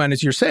 especially when,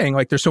 as you're saying,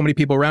 like there's so many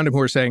people around him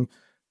who are saying,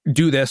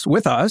 do this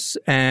with us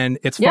and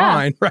it's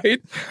fine,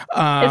 right?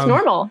 It's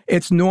normal.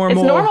 It's normal.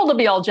 It's normal to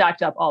be all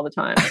jacked up all the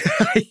time.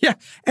 Yeah.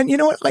 And you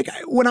know what? Like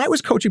when I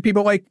was coaching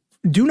people, like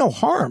do no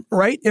harm,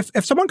 right?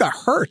 If someone got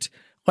hurt,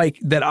 like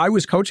that I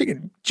was coaching,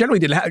 and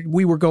generally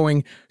we were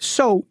going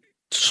so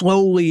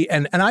slowly.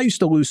 And I used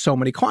to lose so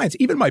many clients.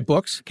 Even my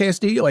books,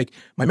 KSD, like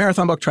my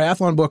marathon book,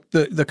 triathlon book,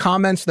 the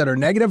comments that are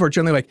negative are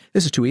generally like,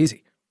 this is too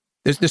easy.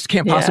 This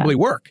can't possibly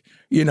work.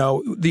 You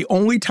know, the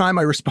only time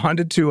I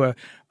responded to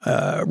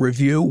a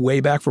review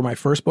way back for my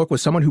first book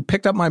was someone who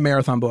picked up my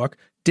marathon book,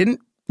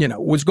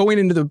 was going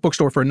into the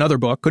bookstore for another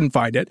book, couldn't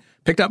find it,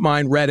 picked up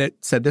mine, read it,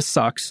 said, this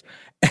sucks,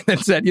 and then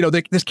said,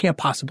 this can't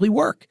possibly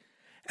work.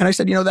 And I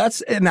said,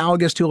 that's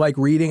analogous to like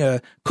reading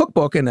a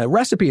cookbook and a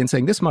recipe and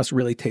saying, this must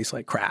really taste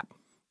like crap.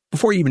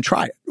 Before you even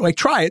try it. Like,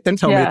 try it, then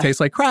tell me it tastes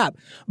like crap.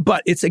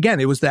 But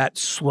it was that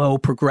slow,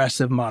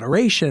 progressive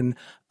moderation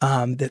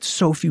that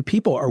so few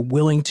people are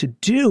willing to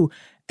do.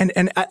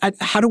 And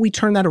how do we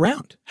turn that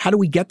around? How do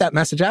we get that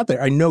message out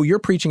there? I know you're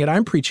preaching it,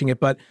 I'm preaching it,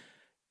 but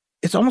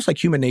it's almost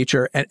like human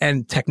nature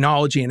and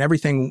technology and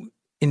everything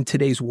in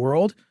today's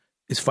world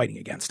is fighting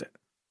against it.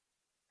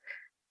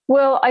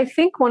 Well, I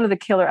think one of the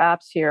killer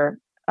apps here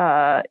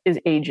is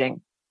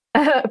aging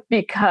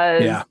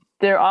because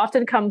there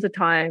often comes a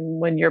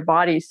time when your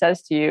body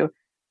says to you,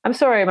 I'm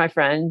sorry, my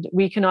friend,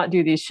 we cannot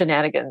do these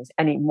shenanigans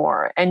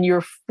anymore. And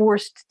you're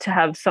forced to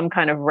have some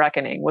kind of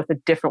reckoning with a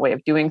different way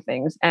of doing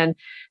things. And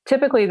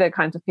typically the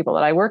kinds of people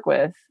that I work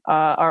with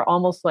are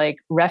almost like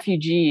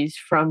refugees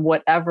from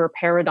whatever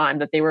paradigm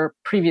that they were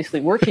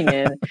previously working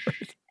in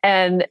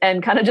and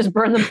kind of just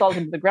burn themselves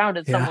into the ground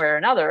in some way or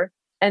another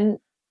and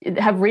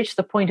have reached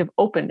the point of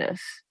openness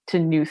to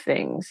new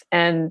things.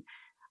 And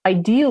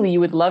ideally,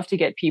 you would love to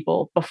get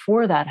people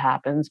before that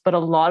happens, but a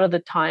lot of the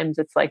times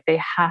it's like they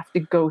have to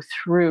go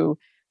through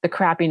the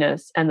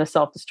crappiness and the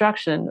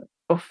self-destruction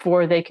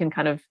before they can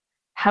kind of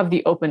have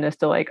the openness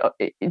to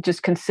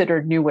just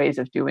consider new ways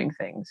of doing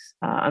things.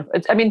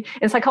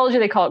 In psychology,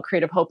 they call it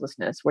creative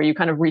hopelessness, where you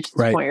kind of reach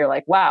this point where you're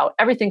like, wow,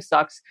 everything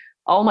sucks.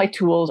 All my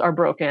tools are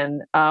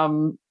broken.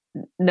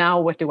 Now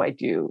what do I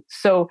do?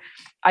 So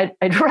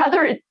I'd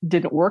rather it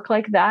didn't work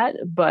like that,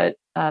 but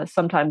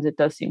sometimes it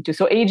does seem to.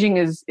 So aging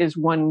is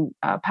one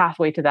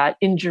pathway to that.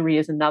 Injury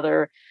is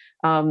another.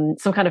 Some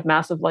kind of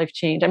massive life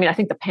change. I mean, I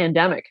think the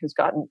pandemic has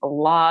gotten a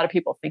lot of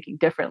people thinking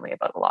differently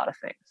about a lot of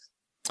things.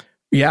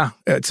 Yeah,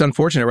 it's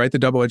unfortunate, right? The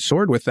double-edged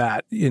sword with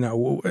that.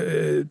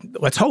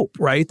 Let's hope,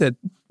 right, that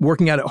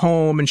working out at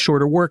home and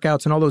shorter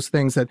workouts and all those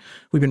things that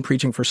we've been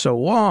preaching for so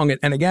long.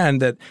 And again,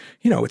 that,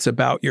 it's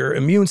about your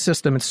immune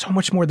system. It's so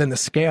much more than the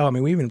scale. I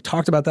mean, we even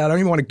talked about that. I don't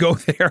even want to go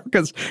there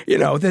because,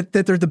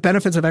 that there's the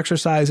benefits of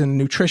exercise and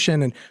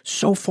nutrition and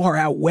so far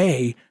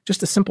outweigh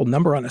just a simple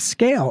number on a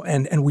scale.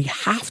 And we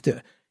have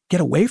to get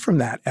away from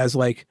that as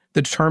like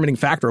the determining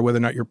factor of whether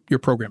or not your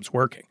program's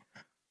working.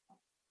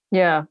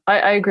 Yeah,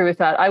 I agree with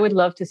that. I would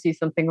love to see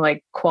something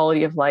like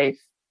quality of life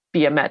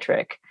be a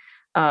metric,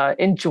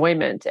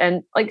 enjoyment.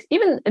 And like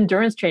even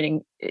endurance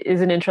training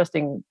is an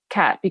interesting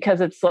cat because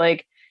it's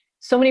like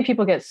so many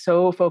people get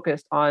so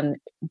focused on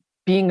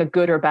being a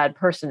good or bad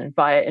person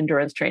via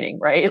endurance training,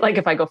 right? Like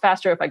if I go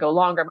faster, if I go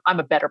longer, I'm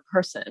a better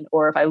person.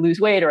 Or if I lose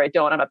weight or I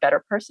don't, I'm a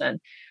better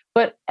person.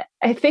 But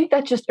I think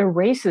that just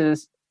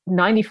erases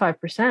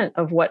 95%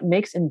 of what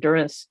makes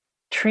endurance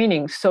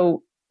training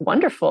so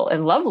wonderful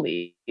and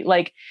lovely.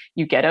 Like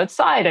you get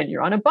outside and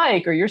you're on a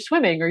bike or you're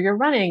swimming or you're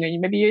running or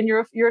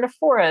you're in a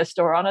forest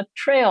or on a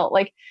trail.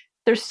 Like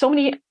there's so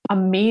many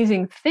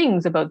amazing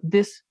things about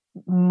this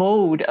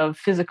mode of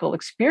physical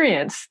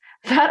experience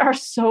that are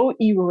so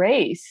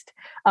erased.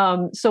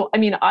 So, I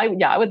mean, I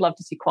would love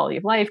to see quality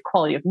of life,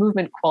 quality of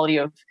movement, quality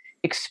of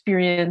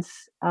experience.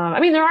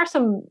 There are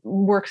some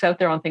works out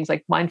there on things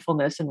like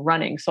mindfulness and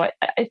running. So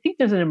I think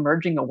there's an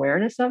emerging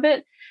awareness of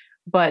it.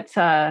 But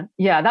that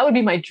would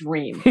be my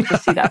dream to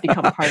see that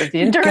become part of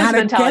the endurance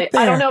mentality.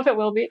 I don't know if it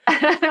will be.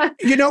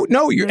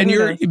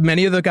 You're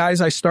many of the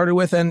guys I started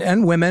with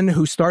and women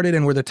who started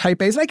and were the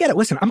type A's. I get it.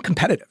 Listen, I'm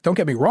competitive. Don't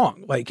get me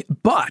wrong.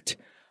 But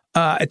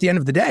at the end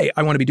of the day,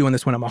 I want to be doing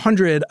this when I'm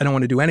 100. I don't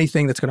want to do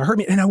anything that's going to hurt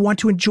me. And I want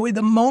to enjoy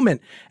the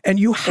moment.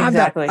 And you have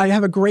that. I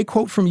have a great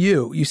quote from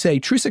you. You say,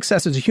 true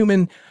success as a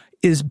human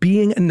is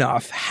being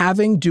enough,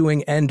 having,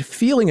 doing, and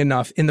feeling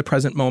enough in the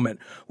present moment.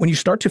 When you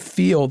start to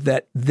feel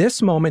that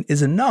this moment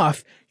is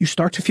enough, you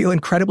start to feel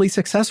incredibly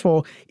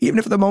successful, even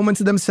if the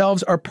moments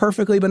themselves are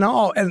perfectly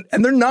banal. And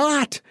they're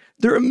not.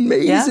 They're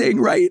amazing,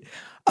 right?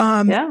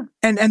 And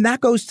that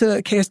goes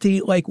to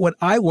KSD, like what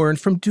I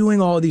learned from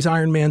doing all of these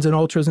Ironmans and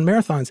ultras and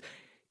marathons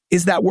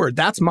is that word.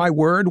 That's my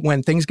word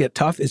when things get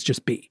tough, is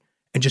just be.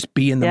 And just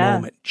be in the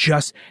moment.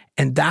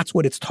 And that's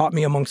what it's taught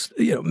me amongst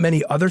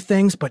many other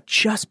things, but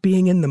just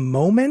being in the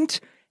moment.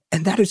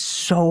 And that is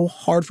so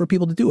hard for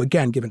people to do,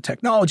 again, given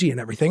technology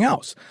and everything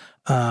else.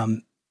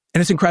 And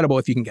it's incredible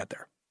if you can get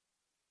there.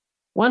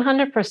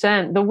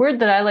 100%. The word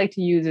that I like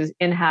to use is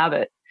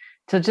inhabit,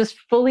 to just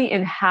fully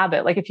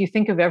inhabit. Like if you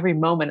think of every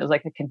moment as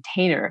like a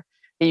container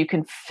that you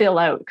can fill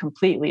out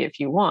completely if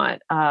you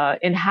want.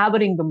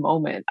 Inhabiting the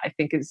moment, I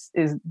think, is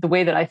the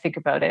way that I think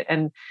about it.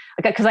 And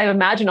because I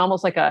imagine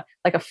almost like a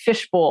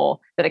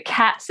fishbowl that a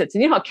cat sits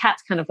in. You know how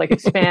cats kind of like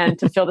expand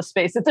to fill the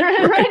space that they're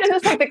in, right? And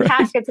it's like the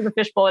cat gets in the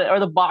fishbowl or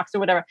the box or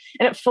whatever,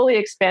 and it fully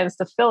expands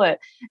to fill it.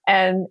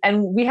 And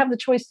we have the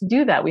choice to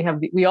do that.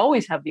 We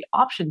always have the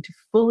option to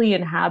fully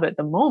inhabit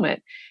the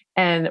moment,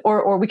 and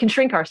or we can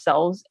shrink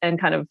ourselves and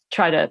kind of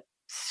try to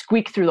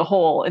squeak through the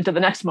hole into the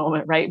next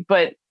moment, right?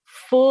 But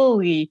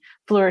fully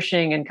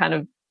flourishing and kind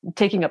of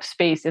taking up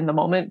space in the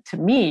moment, to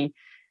me,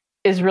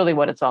 is really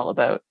what it's all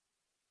about.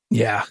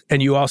 Yeah.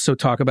 And you also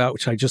talk about,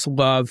 which I just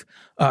love,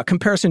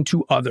 comparison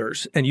to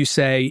others. And you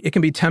say it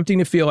can be tempting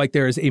to feel like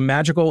there is a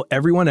magical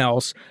everyone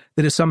else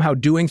that is somehow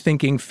doing,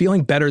 thinking,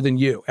 feeling better than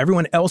you.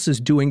 Everyone else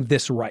is doing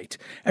this right.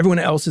 Everyone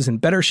else is in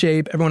better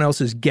shape. Everyone else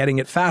is getting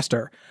it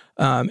faster.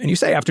 And you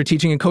say, after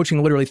teaching and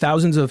coaching literally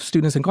thousands of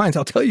students and clients,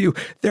 I'll tell you,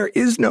 there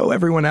is no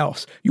everyone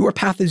else. Your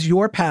path is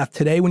your path.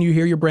 Today, when you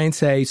hear your brain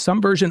say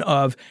some version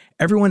of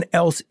everyone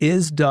else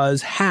is,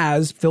 does,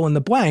 has, fill in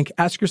the blank,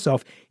 ask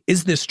yourself,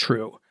 is this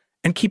true?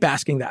 And keep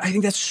asking that. I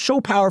think that's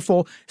so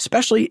powerful,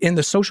 especially in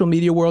the social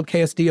media world,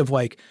 KSD, of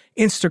like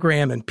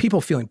Instagram and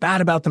people feeling bad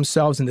about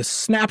themselves in this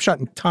snapshot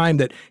in time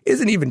that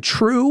isn't even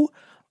true.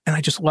 And I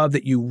just love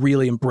that you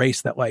really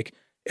embrace that, like,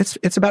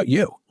 it's about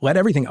you. Let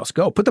everything else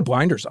go. Put the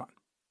blinders on.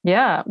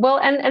 Yeah. Well,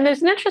 and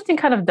there's an interesting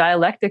kind of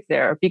dialectic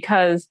there,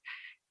 because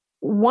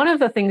one of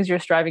the things you're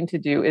striving to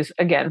do is,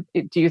 again,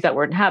 to use that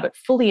word inhabit,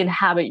 fully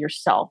inhabit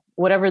yourself,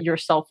 whatever your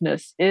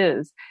selfness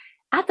is.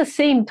 At the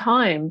same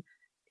time,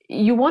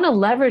 you want to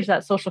leverage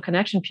that social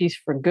connection piece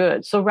for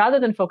good. So rather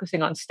than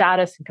focusing on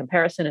status and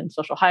comparison and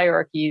social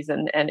hierarchies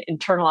and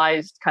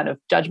internalized kind of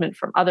judgment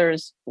from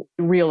others,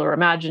 real or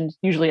imagined,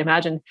 usually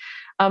imagined,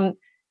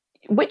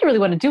 what you really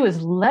want to do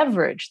is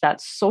leverage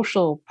that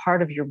social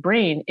part of your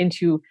brain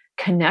into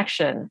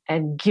connection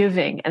and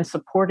giving and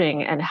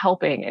supporting and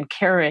helping and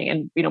caring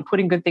and, you know,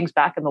 putting good things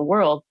back in the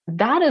world.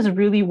 That is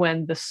really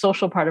when the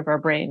social part of our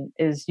brain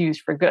is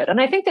used for good. And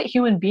I think that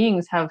human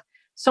beings have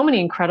so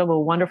many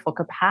incredible, wonderful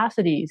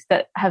capacities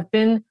that have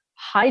been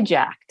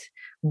hijacked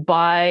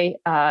by,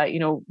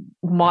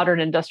 modern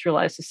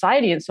industrialized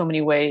society in so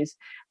many ways.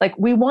 Like,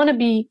 we want to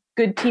be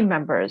good team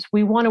members.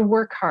 We want to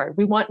work hard.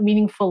 We want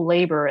meaningful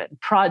labor and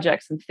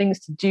projects and things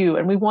to do.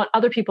 And we want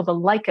other people to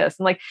like us.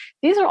 And like,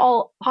 these are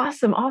all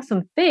awesome,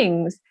 awesome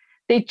things.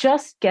 They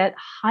just get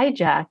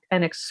hijacked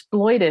and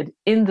exploited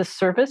in the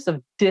service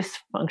of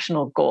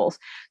dysfunctional goals.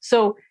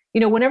 So,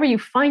 whenever you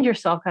find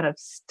yourself kind of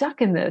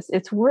stuck in this,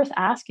 it's worth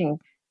asking,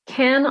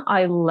 can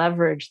I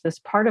leverage this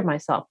part of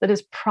myself that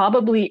is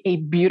probably a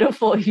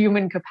beautiful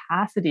human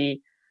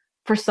capacity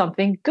for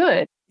something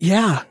good?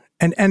 Yeah.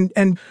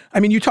 And I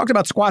mean, you talked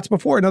about squats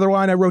before. Another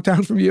line I wrote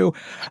down from you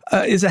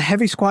is a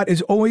heavy squat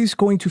is always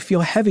going to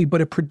feel heavy, but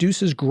it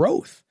produces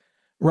growth.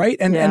 Right.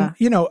 And I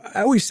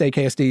always say,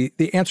 KSD,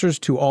 the answers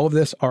to all of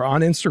this are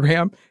on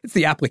Instagram. It's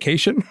the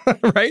application,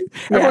 right?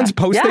 Yeah. Everyone's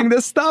posting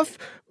this stuff,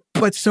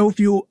 but so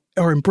few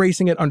are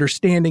embracing it,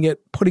 understanding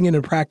it, putting it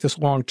into practice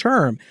long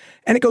term.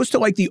 And it goes to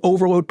like the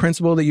overload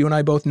principle that you and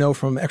I both know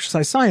from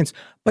exercise science,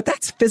 but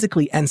that's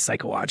physically and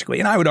psychologically.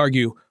 And I would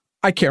argue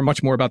I care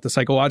much more about the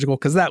psychological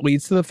because that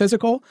leads to the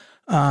physical.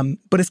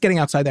 But it's getting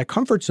outside that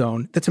comfort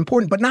zone that's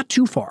important, but not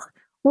too far.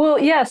 Well,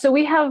 yeah. So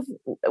we have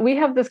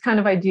this kind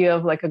of idea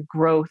of like a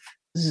growth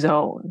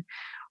zone,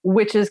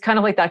 which is kind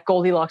of like that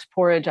Goldilocks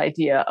porridge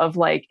idea of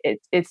like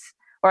it's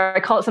or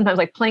I call it sometimes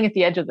like playing at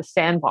the edge of the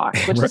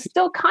sandbox, which is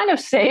still kind of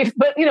safe,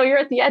 but you're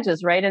at the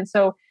edges, right? And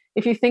so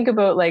if you think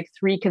about like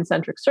 3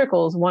 concentric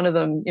circles, one of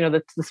them,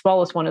 the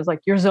smallest one is like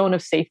your zone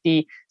of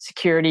safety,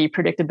 security,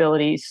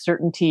 predictability,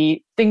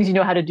 certainty, things you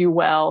know how to do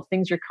well,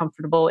 things you're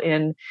comfortable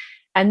in.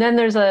 And then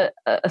there's a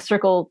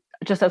circle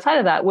just outside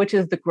of that, which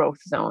is the growth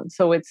zone.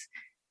 So it's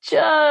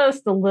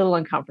just a little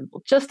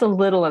uncomfortable, just a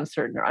little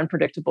uncertain or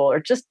unpredictable, or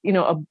just,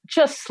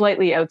 just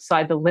slightly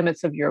outside the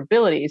limits of your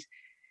abilities.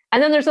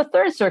 And then there's a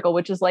third circle,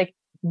 which is like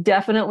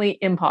definitely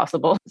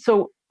impossible.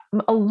 So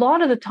a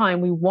lot of the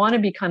time we want to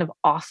be kind of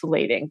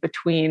oscillating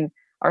between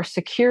our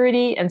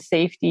security and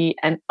safety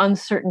and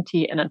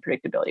uncertainty and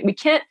unpredictability. We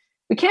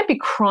can't be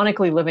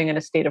chronically living in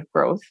a state of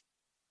growth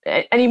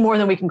any more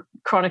than we can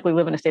chronically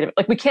live in a state of,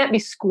 like, we can't be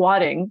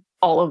squatting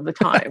all of the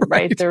time,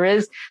 right? There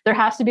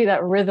has to be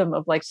that rhythm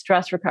of like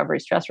stress recovery.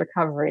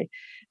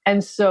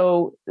 And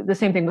so the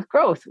same thing with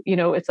growth,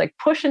 it's like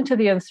push into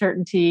the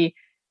uncertainty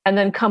and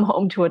then come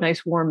home to a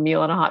nice warm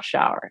meal and a hot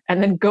shower,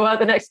 and then go out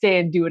the next day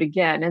and do it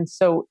again. And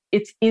so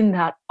it's in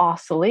that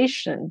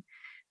oscillation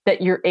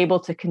that you're able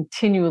to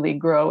continually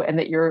grow and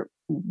that your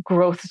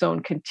growth zone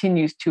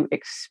continues to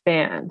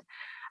expand.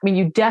 I mean,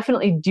 you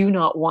definitely do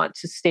not want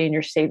to stay in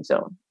your safe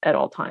zone at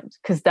all times,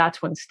 because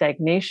that's when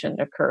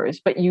stagnation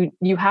occurs. But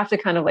you have to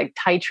kind of like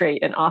titrate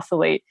and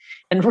oscillate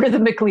and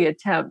rhythmically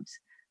attempt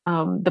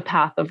the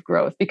path of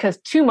growth, because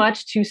too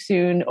much, too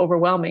soon,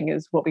 overwhelming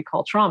is what we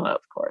call trauma,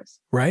 of course.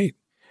 Right.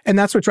 And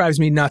that's what drives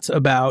me nuts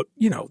about,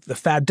 the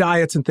fad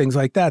diets and things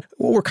like that.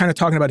 What we're kind of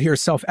talking about here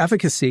is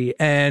self-efficacy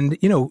and,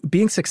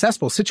 being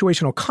successful,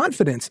 situational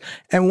confidence.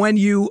 And when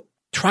you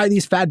try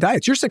these fad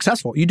diets, you're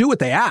successful. You do what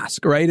they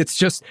ask, right? It's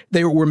just,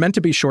 they were meant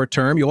to be short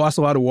term. You lost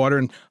a lot of water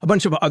and a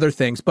bunch of other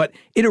things, but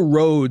it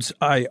erodes,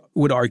 I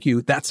would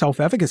argue, that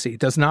self-efficacy.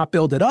 It does not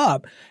build it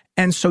up.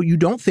 And so you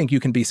don't think you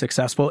can be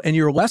successful, and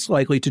you're less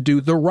likely to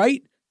do the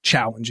right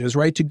challenges,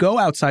 right? To go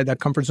outside that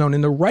comfort zone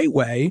in the right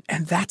way.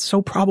 And that's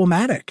so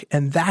problematic.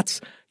 And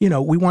that's, we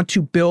want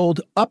to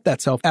build up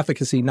that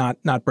self-efficacy, not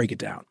break it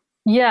down.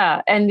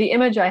 Yeah. And the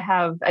image I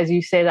have, as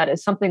you say that,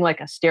 is something like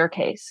a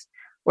staircase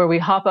where we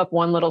hop up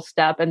one little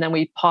step and then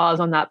we pause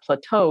on that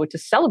plateau to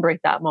celebrate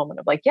that moment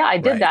of like, yeah, I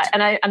did that.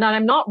 And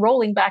I'm not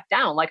rolling back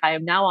down. Like, I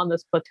am now on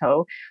this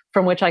plateau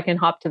from which I can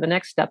hop to the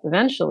next step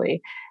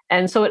eventually.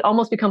 And so it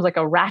almost becomes like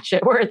a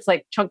ratchet where it's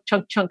like chunk,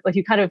 chunk, chunk, like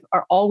you kind of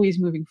are always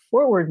moving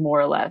forward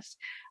more or less.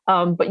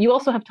 But you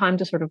also have time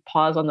to sort of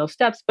pause on those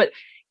steps. But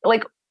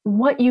like,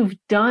 what you've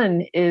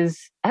done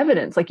is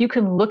evidence. Like, you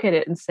can look at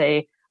it and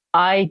say,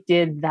 I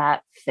did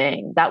that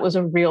thing. That was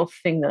a real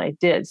thing that I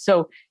did.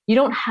 So you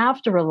don't have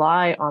to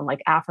rely on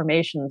like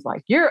affirmations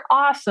like, you're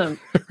awesome.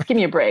 Give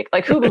me a break.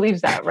 Like, who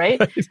believes that,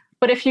 right?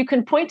 But if you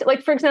can point to,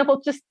 like, for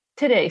example, just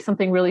today,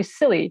 something really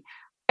silly.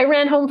 I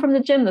ran home from the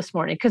gym this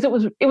morning because it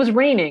was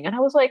raining. And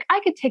I was like,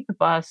 I could take the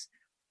bus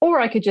or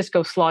I could just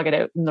go slog it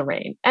out in the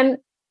rain. And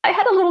I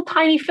had a little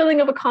tiny feeling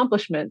of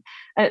accomplishment,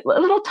 a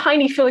little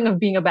tiny feeling of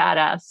being a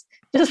badass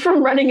just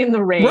from running in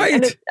the rain. Right.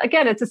 And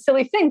again, it's a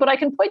silly thing, but I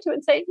can point to it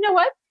and say, you know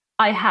what?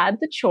 I had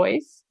the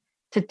choice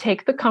to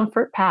take the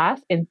comfort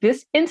path. In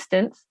this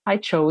instance, I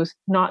chose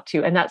not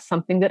to. And that's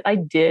something that I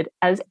did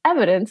as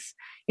evidence,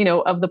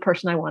 of the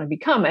person I want to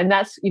become. And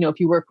that's, if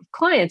you work with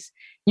clients,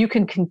 you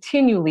can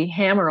continually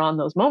hammer on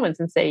those moments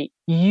and say,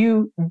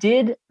 you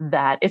did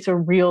that. It's a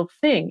real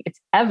thing.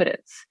 It's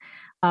evidence.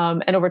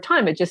 And over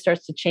time, it just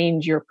starts to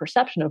change your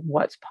perception of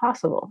what's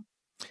possible.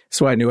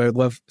 So I knew I would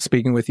love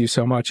speaking with you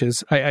so much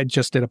is I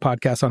just did a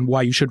podcast on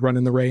why you should run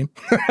in the rain,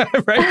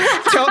 right?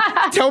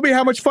 Tell me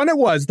how much fun it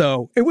was,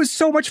 though. It was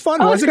so much fun,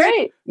 wasn't great.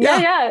 it?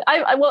 Yeah.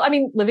 I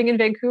mean, living in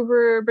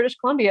Vancouver, British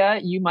Columbia,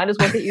 you might as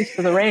well get used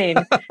to the rain.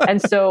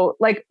 And so,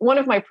 like, one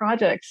of my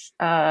projects,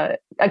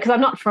 because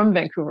I'm not from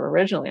Vancouver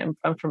originally,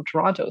 I'm from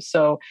Toronto.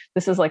 So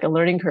this is like a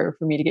learning curve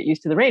for me to get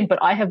used to the rain. But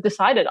I have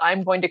decided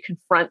I'm going to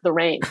confront the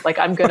rain. Like,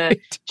 I'm going to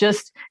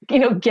just,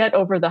 get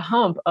over the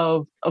hump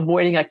of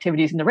avoiding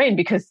activities in the rain,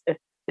 because if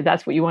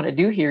that's what you want to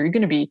do here, you're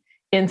going to be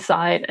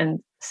inside and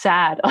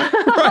sad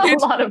a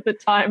lot of the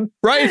time.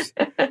 Right.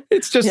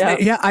 It's just,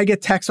 I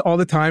get texts all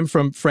the time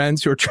from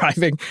friends who are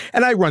driving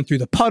and I run through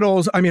the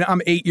puddles. I mean,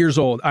 I'm 8 years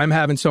old. I'm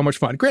having so much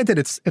fun. Granted,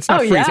 it's not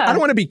freezing. Yeah. I don't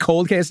want to be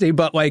cold, KSD,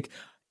 but like,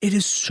 it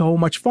is so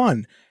much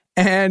fun.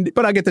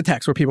 But I get the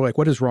text where people are like,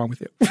 what is wrong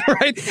with you?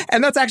 Right.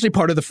 And that's actually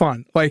part of the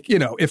fun. Like,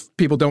 if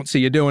people don't see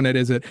you doing it,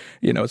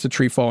 it's a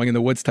tree falling in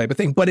the woods type of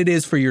thing, but it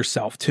is for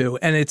yourself too.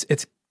 And it's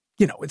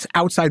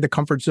outside the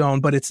comfort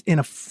zone, but it's in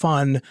a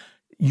fun,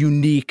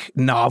 unique,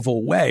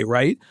 novel way,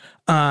 right?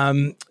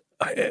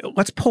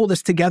 Let's pull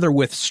this together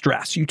with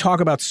stress. You talk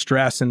about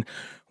stress, and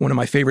one of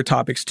my favorite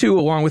topics too,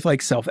 along with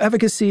like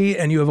self-efficacy.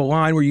 And you have a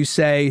line where you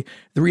say,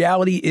 the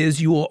reality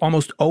is you will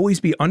almost always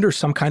be under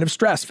some kind of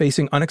stress,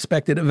 facing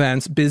unexpected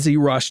events, busy,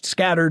 rushed,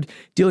 scattered,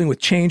 dealing with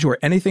change or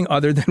anything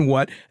other than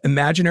what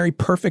imaginary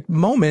perfect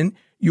moment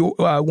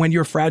when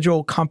your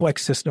fragile,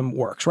 complex system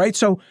works, right?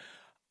 So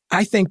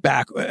I think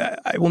back,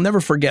 I will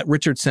never forget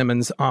Richard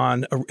Simmons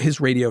on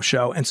his radio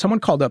show, and someone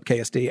called up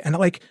KSD and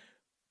like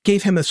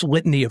gave him this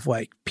litany of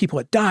like people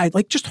that died,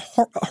 like just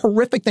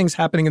horrific things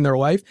happening in their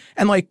life,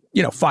 and like,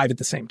 5 at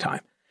the same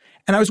time.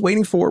 And I was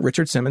waiting for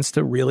Richard Simmons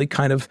to really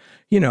kind of,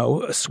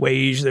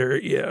 assuage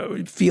their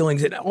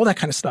feelings and all that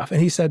kind of stuff.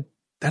 And he said,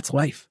 that's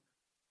life.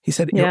 He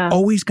said, you're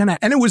always gonna,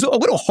 and it was a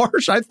little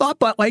harsh, I thought,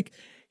 but like,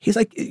 he's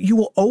like, you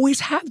will always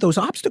have those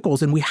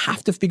obstacles, and we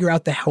have to figure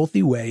out the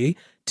healthy way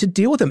to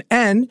deal with them.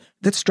 And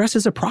that stress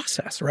is a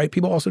process, right?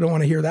 People also don't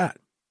want to hear that.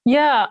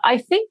 Yeah, I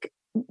think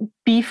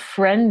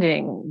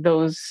befriending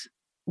those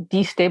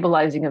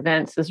destabilizing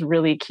events is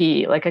really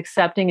key, like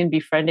accepting and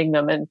befriending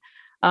them. And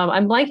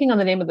I'm blanking on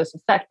the name of this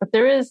effect, but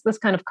there is this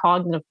kind of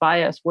cognitive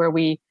bias where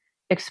we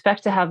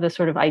expect to have this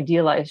sort of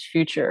idealized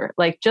future.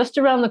 Like, just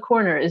around the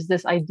corner is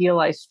this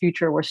idealized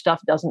future where stuff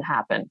doesn't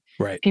happen.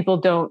 Right. People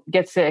don't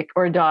get sick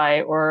or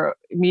die, or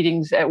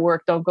meetings at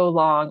work don't go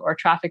long, or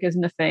traffic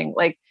isn't a thing.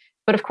 Like,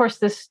 but of course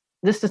this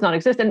does not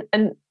exist.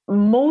 And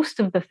most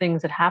of the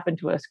things that happen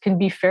to us can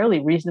be fairly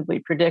reasonably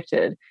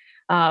predicted.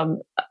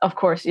 Of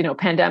course,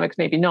 pandemics,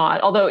 maybe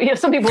not. Although,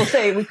 some people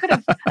say we could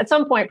have at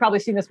some point probably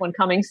seen this one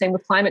coming. Same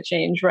with climate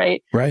change,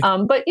 right? Right.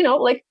 But,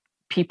 like,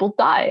 people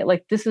die.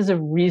 Like, this is a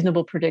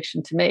reasonable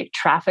prediction to make.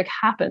 Traffic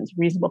happens,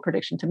 reasonable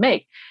prediction to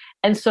make.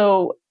 And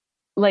so,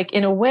 like,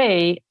 in a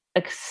way,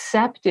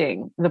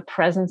 accepting the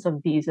presence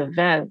of these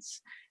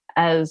events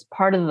as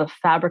part of the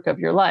fabric of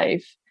your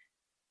life,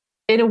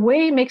 in a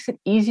way, makes it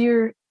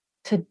easier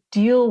to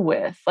deal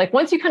with. Like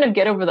once you kind of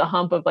get over the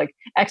hump of like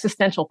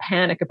existential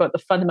panic about the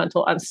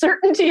fundamental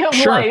uncertainty of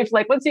life,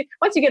 like once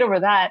you get over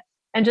that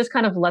and just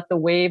kind of let the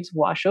waves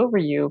wash over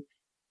you,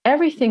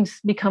 everything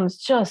becomes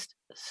just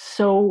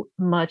so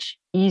much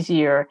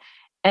easier.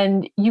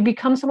 And you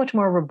become so much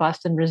more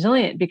robust and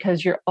resilient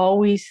because you're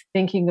always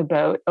thinking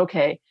about,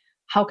 okay,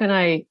 how can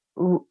I,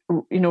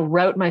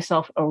 route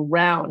myself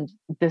around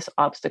this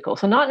obstacle?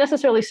 So not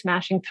necessarily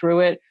smashing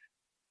through it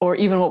or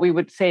even what we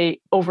would say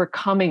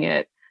overcoming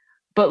it,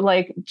 but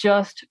like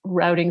just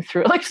routing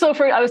through. Like,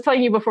 I was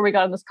telling you before we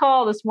got on this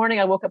call this morning,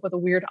 I woke up with a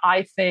weird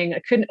eye thing.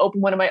 I couldn't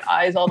open one of my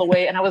eyes all the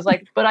way. And I was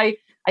like, but I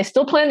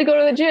still plan to go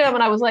to the gym.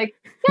 And I was like,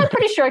 yeah, I'm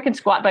pretty sure I can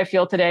squat by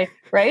feel today.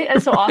 Right.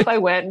 And so off I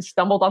went and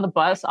stumbled on the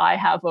bus, eye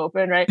half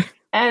open. Right.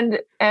 And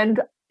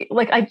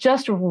like, I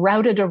just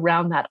routed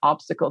around that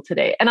obstacle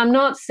today. And I'm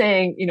not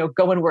saying,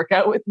 go and work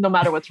out with no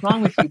matter what's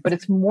wrong with you, but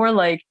it's more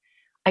like,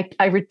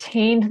 I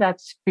retained that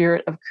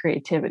spirit of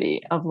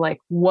creativity of like,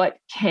 what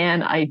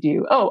can I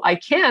do? Oh, I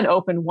can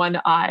open one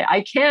eye.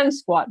 I can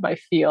squat by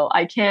feel.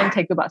 I can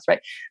take the bus, right?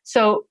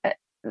 So,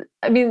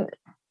 I mean,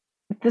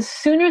 the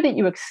sooner that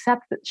you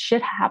accept that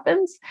shit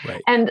happens,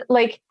 right. And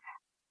like,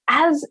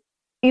 as,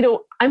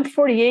 I'm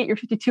 48, you're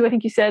 52, I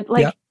think you said,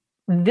 like,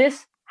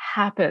 this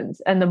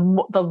happens. And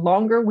the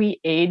longer we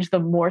age, the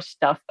more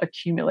stuff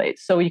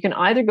accumulates. So you can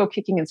either go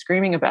kicking and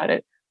screaming about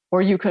it,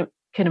 or you can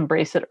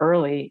embrace it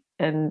early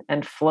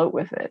and float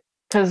with it.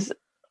 Because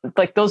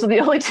like those are the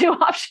only two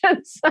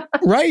options.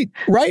 Right.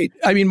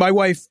 I mean, my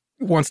wife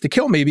wants to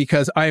kill me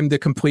because I'm the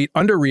complete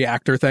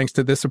underreactor thanks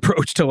to this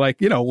approach to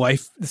like,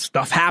 life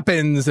stuff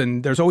happens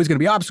and there's always going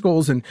to be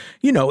obstacles. And,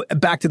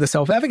 back to the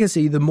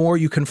self-efficacy, the more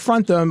you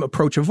confront them,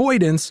 approach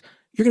avoidance,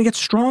 you're going to get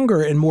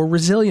stronger and more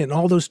resilient,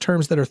 all those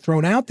terms that are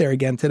thrown out there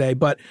again today.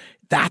 But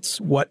that's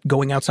what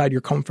going outside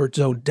your comfort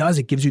zone does.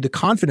 It gives you the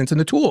confidence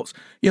and the tools.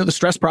 The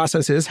stress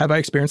process is, have I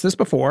experienced this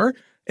before?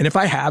 And if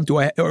I have,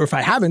 if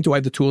I haven't, do I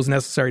have the tools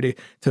necessary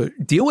to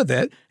deal with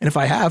it? And if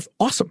I have,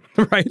 awesome,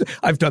 right?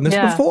 I've done this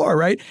before,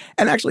 right?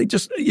 And actually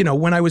just,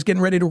 when I was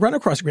getting ready to run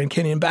across the Grand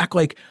Canyon and back,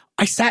 like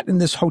I sat in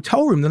this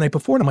hotel room the night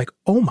before and I'm like,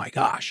 oh my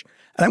gosh.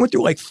 And I went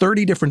through like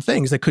 30 different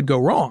things that could go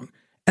wrong.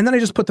 And then I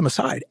just put them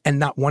aside and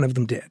not one of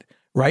them did.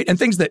 Right. And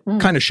things that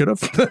kind of should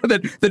have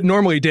that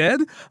normally did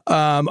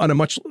on a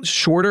much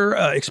shorter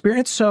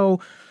experience.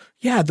 So,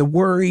 yeah, the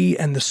worry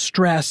and the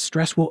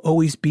stress will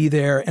always be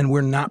there. And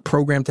we're not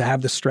programmed to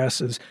have the stress,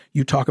 as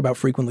you talk about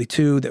frequently,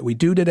 too, that we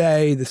do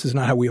today. This is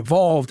not how we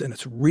evolved. And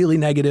it's really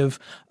negative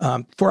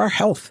for our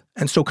health.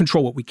 And so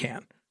control what we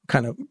can.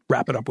 Kind of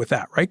wrap it up with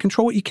that. Right.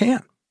 Control what you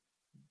can.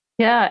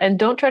 Yeah. And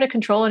don't try to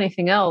control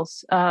anything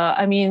else.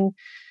 I mean,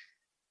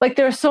 like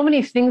there are so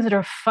many things that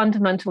are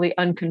fundamentally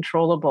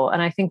uncontrollable.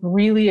 And I think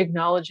really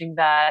acknowledging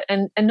that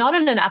and not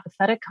in an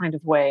apathetic kind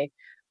of way,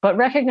 but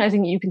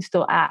recognizing that you can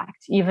still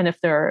act, even if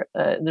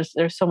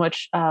there's so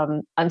much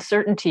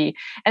uncertainty.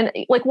 And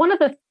like one of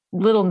the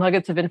little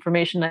nuggets of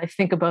information I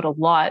think about a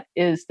lot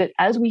is that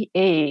as we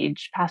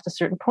age past a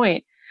certain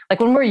point, like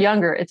when we're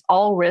younger, it's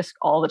all risk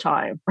all the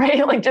time,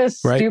 right? Like just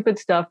stupid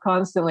stuff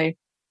constantly.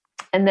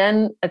 And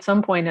then at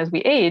some point as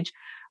we age,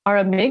 our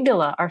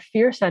amygdala, our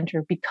fear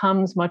center,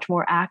 becomes much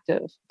more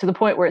active to the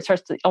point where it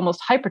starts to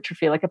almost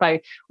hypertrophy. Like if I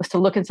was to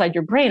look inside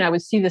your brain, I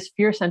would see this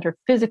fear center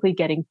physically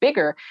getting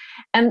bigger.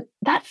 And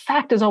that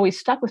fact has always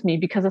stuck with me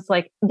because it's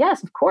like,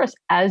 yes, of course,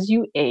 as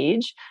you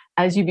age,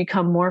 as you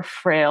become more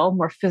frail,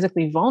 more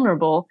physically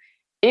vulnerable,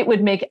 it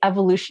would make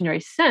evolutionary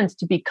sense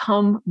to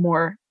become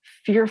more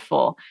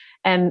fearful.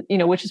 And,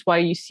 which is why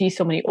you see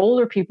so many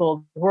older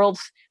people,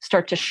 worlds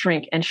start to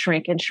shrink and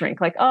shrink and shrink.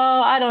 Like,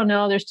 oh, I don't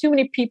know. There's too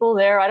many people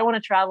there. I don't want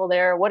to travel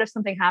there. What if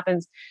something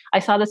happens? I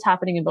saw this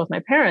happening in both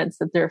my parents,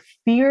 that their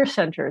fear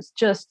centers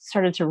just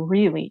started to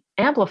really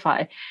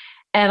amplify.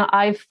 And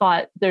I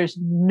thought, there's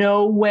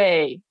no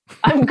way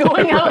I'm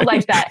going out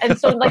like that. And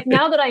so like,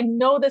 now that I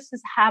know this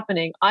is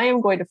happening, I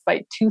am going to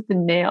fight tooth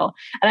and nail.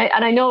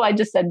 And I know I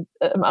just said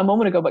a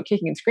moment ago about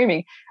kicking and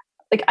screaming.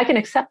 Like I can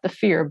accept the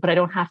fear, but I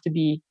don't have to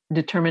be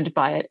determined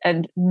by it.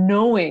 And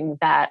knowing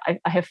that I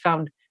have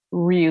found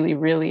really,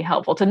 really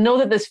helpful to know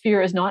that this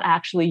fear is not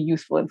actually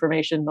useful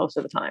information most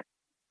of the time.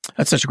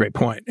 That's such a great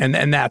point.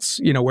 And that's,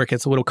 where it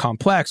gets a little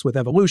complex with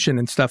evolution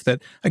and stuff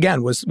that,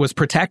 again, was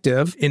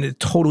protective in a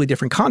totally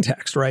different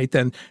context, right,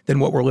 than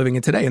what we're living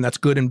in today. And that's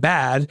good and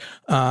bad.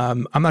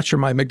 I'm not sure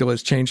my amygdala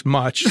has changed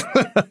much,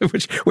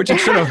 which it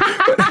should have.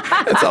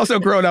 It's also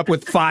grown up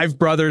with 5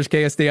 brothers,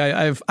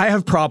 KSD. I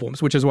have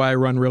problems, which is why I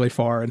run really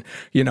far. And,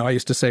 I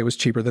used to say it was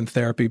cheaper than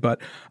therapy.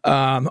 But,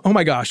 oh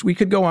my gosh, we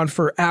could go on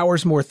for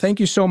hours more. Thank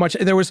you so much.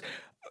 We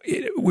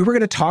were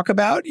going to talk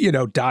about,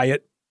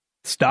 diet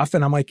stuff.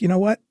 And I'm like, you know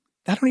what?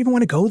 I don't even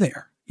want to go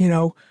there.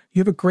 You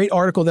have a great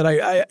article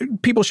that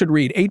people should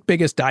read, 8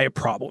 Biggest Diet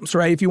Problems,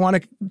 right? If you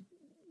want to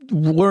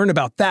learn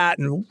about that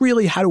and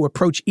really how to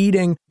approach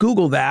eating,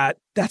 Google that.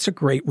 That's a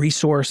great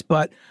resource.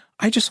 But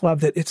I just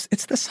love that it's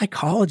the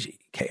psychology,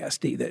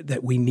 KSD,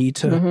 that we need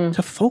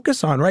to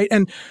focus on, right?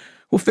 And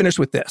We'll finish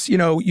with this.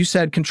 You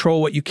said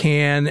control what you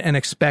can and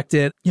expect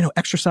it.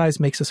 Exercise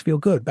makes us feel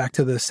good. Back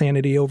to the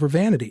sanity over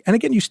vanity. And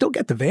again, you still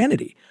get the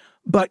vanity,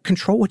 but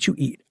control what you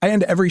eat. I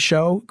end every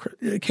show,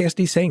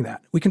 KSD, saying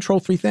that. We control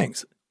 3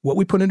 things: what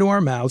we put into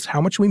our mouths,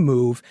 how much we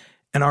move,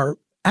 and our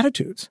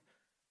attitudes.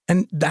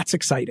 And that's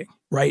exciting,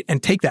 right?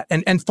 And take that.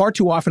 And far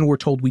too often we're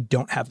told we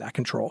don't have that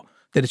control,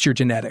 that it's your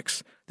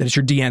genetics, that it's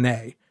your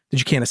DNA, that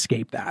you can't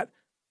escape that.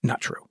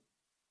 Not true.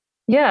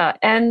 Yeah.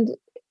 And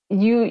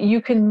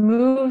you can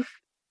move.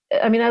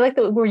 I mean, I like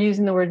that we're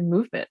using the word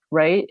movement,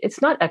 right? It's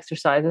not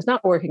exercise. It's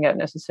not working out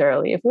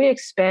necessarily. If we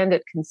expand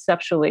it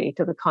conceptually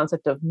to the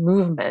concept of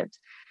movement,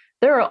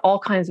 there are all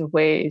kinds of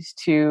ways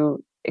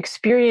to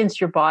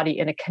experience your body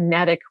in a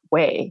kinetic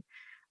way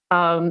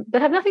that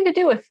have nothing to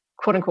do with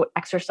quote unquote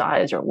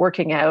exercise or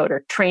working out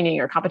or training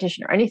or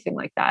competition or anything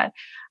like that.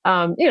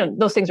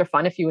 Those things are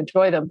fun if you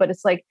enjoy them, but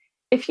it's like,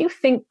 if you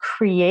think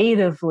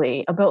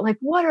creatively about like,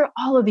 what are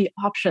all of the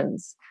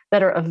options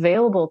that are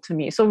available to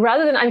me? So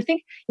rather than, I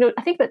think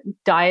that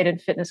diet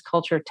and fitness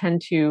culture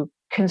tend to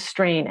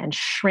constrain and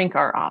shrink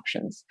our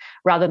options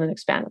rather than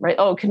expand them, right?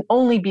 Oh, it can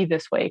only be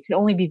this way. It can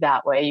only be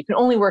that way. You can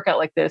only work out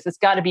like this. It's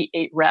got to be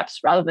 8 reps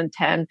rather than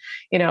 10.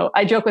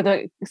 I joke with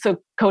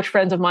coach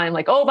friends of mine,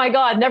 like, oh my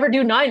God, never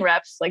do 9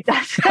 reps. Like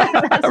that's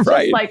right, just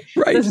like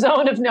the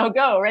zone of no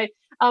go, right?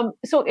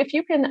 So if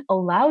you can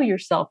allow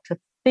yourself to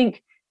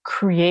think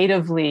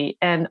creatively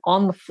and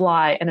on the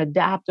fly and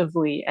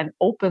adaptively and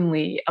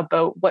openly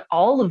about what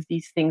all of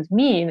these things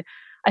mean,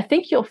 I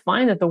think you'll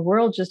find that the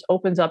world just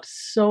opens up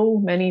so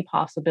many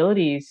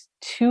possibilities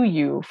to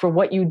you for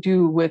what you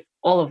do with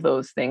all of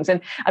those things.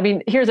 And I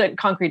mean, here's a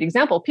concrete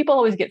example. People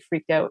always get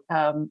freaked out.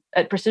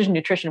 At Precision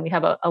Nutrition, we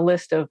have a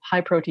list of high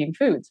protein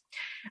foods.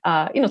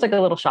 It's like a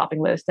little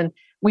shopping list. And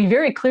we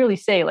very clearly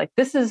say, like,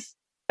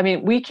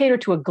 we cater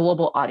to a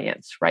global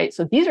audience, right?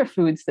 So these are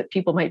foods that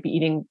people might be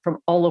eating from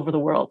all over the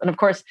world. And of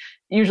course,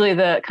 usually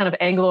the kind of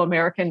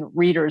Anglo-American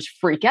readers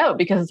freak out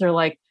because they're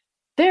like,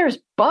 there's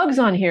bugs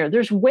on here.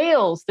 There's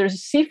whales. There's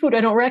seafood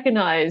I don't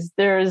recognize.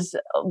 There's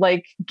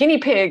like guinea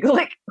pigs,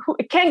 like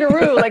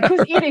kangaroo, like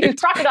who's eating, who's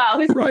crocodile,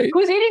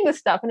 who's eating this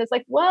stuff? And it's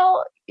like,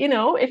 well,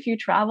 if you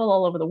travel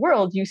all over the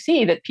world, you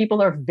see that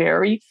people are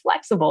very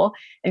flexible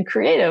and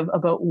creative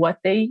about what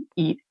they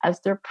eat as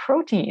their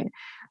protein.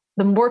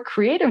 The more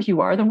creative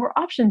you are, the more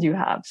options you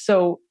have.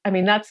 So, I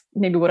mean, that's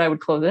maybe what I would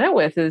close it out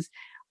with is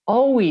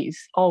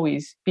always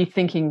be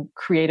thinking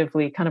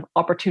creatively, kind of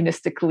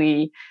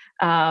opportunistically,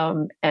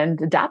 and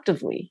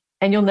adaptively,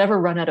 and you'll never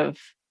run out of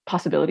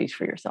possibilities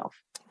for yourself.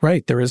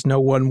 Right. There is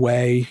no one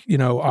way,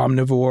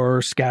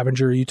 omnivore,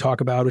 scavenger you talk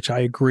about, which I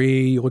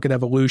agree. You look at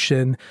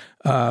evolution.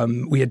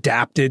 We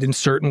adapted in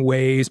certain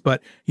ways,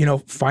 but,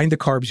 find the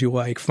carbs you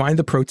like, find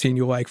the protein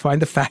you like,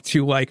 find the fats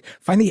you like,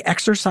 find the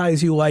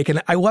exercise you like.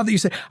 And I love that you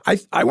said,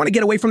 I want to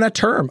get away from that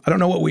term. I don't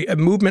know what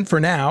movement for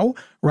now,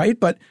 right?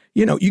 But,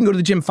 you can go to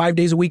the gym 5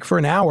 days a week for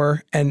an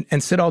hour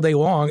and sit all day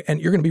long,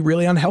 and you're going to be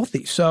really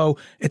unhealthy. So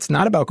it's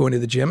not about going to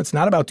the gym. It's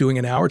not about doing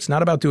an hour. It's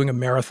not about doing a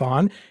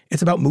marathon.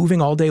 It's about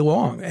moving all day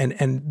long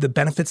and the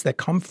benefits that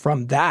come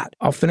from that.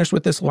 I'll finish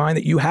with this line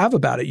that you have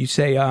about it. You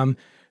say,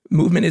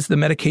 movement is the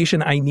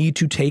medication I need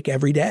to take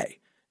every day.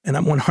 And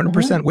I'm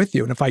 100% with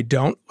you. And if I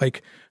don't, I'm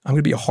going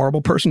to be a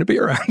horrible person to be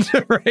around,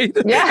 right?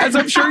 Yeah. As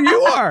I'm sure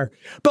you are.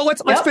 But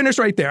let's finish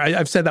right there.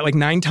 I've said that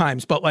 9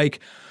 times, but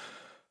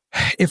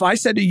if I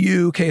said to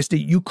you,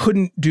 KSD, you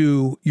couldn't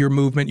do your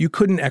movement, you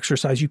couldn't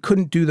exercise, you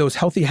couldn't do those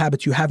healthy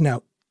habits you have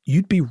now,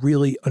 you'd be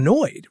really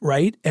annoyed,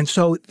 right? And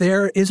so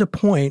there is a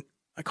point,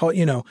 I call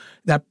it,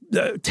 that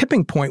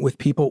tipping point with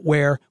people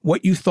where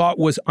what you thought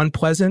was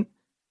unpleasant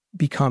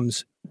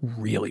becomes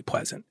really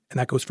pleasant. And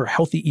that goes for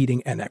healthy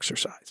eating and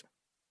exercise,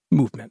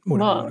 movement,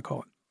 whatever you want to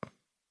call it.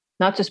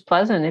 Not just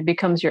pleasant, it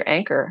becomes your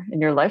anchor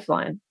and your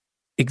lifeline.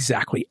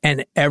 Exactly.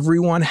 And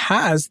everyone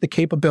has the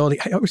capability.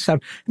 I always have,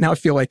 now I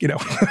feel like,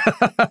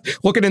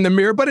 looking in the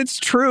mirror, but it's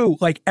true.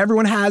 Like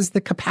everyone has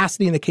the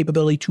capacity and the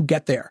capability to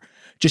get there.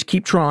 Just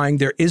keep trying.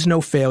 There is no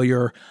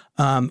failure.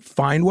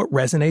 Find what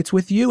resonates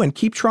with you and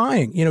keep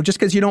trying. Just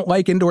because you don't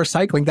like indoor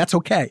cycling, that's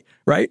okay,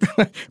 right?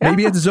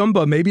 Maybe it's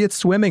Zumba, maybe it's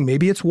swimming,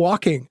 maybe it's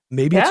walking,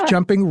 maybe it's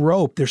jumping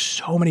rope. There's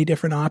so many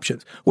different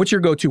options. What's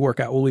your go-to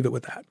workout? We'll leave it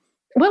with that.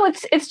 Well,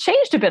 it's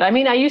changed a bit. I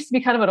mean, I used to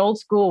be kind of an old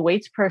school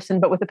weights person,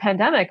 but with the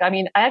pandemic,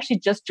 I actually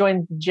just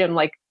joined the gym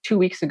 2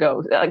 weeks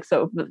ago.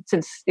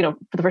 Since,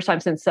 for the first time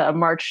since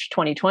March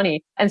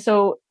 2020. And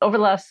so over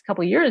the last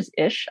couple of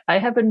years-ish, I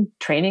have been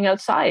training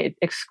outside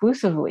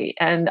exclusively.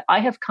 And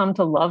I have come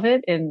to love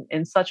it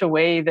in such a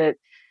way that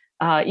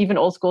even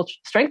old school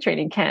strength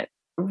training can't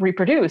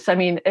reproduce. I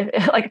mean,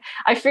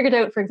 I figured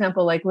out, for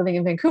example, living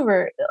in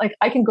Vancouver,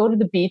 I can go to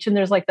the beach and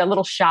there's that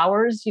little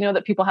showers,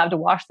 that people have to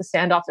wash the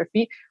sand off their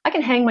feet. I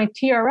can hang my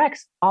TRX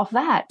off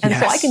that. And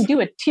so I can do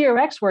a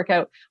TRX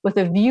workout with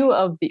a view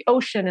of the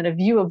ocean and a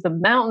view of the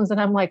mountains. And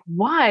I'm like,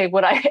 why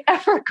would I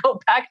ever go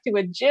back to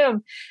a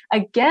gym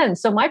again?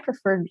 So my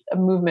preferred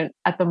movement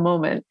at the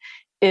moment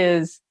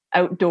is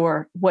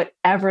outdoor,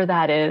 whatever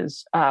that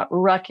is,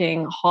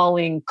 rucking,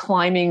 hauling,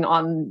 climbing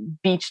on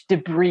beach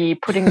debris,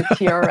 putting the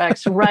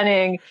TRX,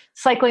 running,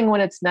 cycling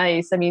when it's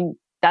nice. I mean,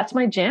 that's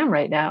my jam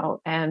right now.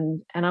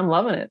 And I'm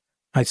loving it.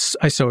 I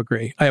so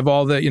agree. I have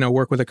all the,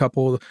 work with a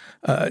couple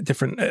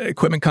different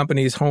equipment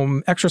companies,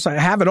 home exercise.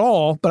 I have it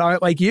all, but I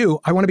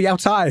want to be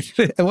outside.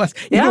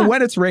 Even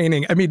when it's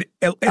raining. I mean,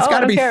 it's got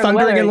to be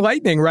thundering and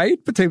lightning, right?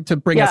 But to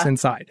bring us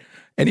inside.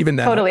 And even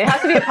then. Totally. It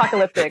has to be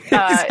apocalyptic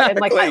exactly.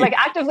 and like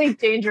actively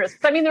dangerous.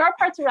 I mean, there are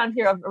parts around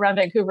here, around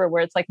Vancouver,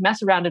 where it's like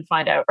mess around and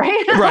find out,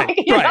 right?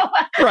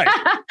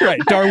 Right.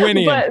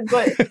 Darwinian.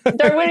 But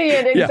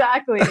Darwinian,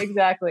 exactly.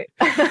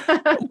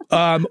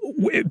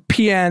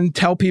 PN,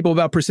 tell people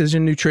about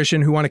Precision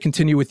Nutrition who want to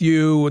continue with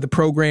you, the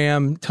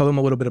program. Tell them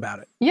a little bit about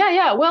it.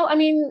 Yeah. Well, I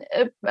mean,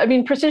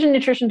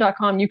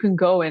 precisionnutrition.com, you can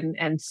go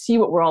and see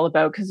what we're all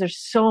about, because there's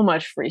so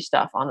much free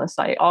stuff on the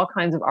site, all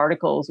kinds of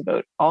articles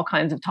about all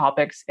kinds of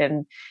topics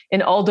and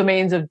in all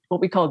domains of what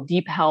we call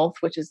deep health,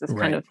 which is this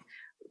kind of,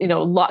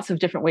 lots of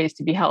different ways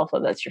to be health,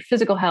 whether that's your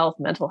physical health,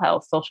 mental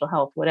health, social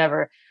health,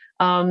 whatever.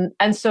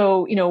 And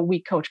so,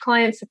 we coach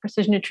clients at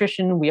Precision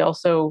Nutrition. We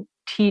also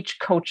teach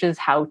coaches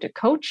how to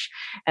coach.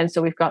 And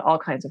so we've got all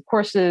kinds of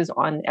courses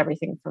on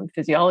everything from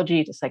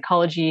physiology to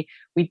psychology.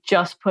 We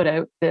just put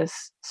out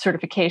this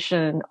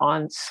certification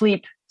on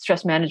sleep,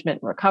 stress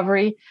management, and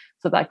recovery.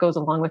 So that goes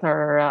along with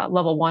our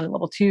level 1 and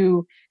level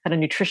 2 kind of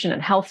nutrition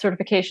and health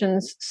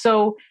certifications.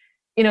 So,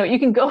 you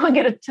can go and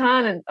get a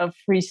ton of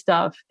free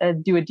stuff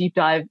and do a deep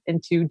dive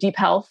into deep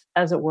health,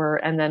 as it were.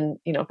 And then,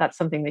 if that's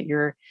something that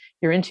you're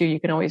into, you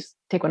can always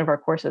take one of our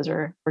courses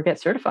or get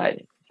certified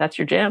if that's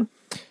your jam.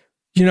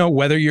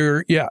 Whether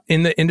you're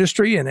in the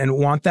industry and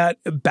want that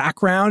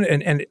background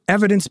and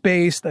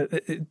evidence-based,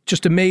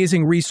 just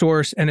amazing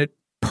resource. And it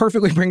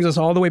perfectly brings us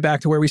all the way back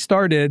to where we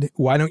started.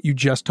 Why don't you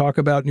just talk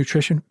about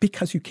nutrition?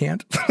 Because you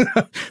can't.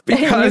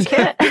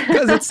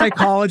 because it's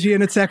psychology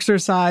and it's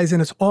exercise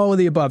and it's all of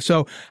the above.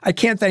 So I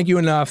can't thank you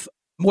enough.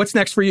 What's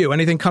next for you?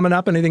 Anything coming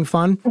up? Anything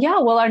fun? Yeah,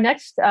 well, our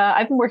next,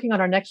 I've been working on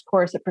our next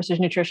course at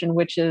Precision Nutrition,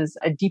 which is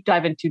a deep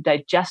dive into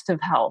digestive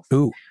health.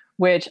 Ooh.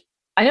 Which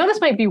I know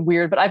this might be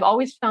weird, but I've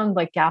always found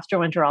like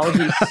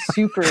gastroenterology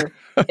super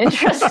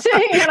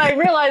interesting. And I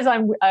realize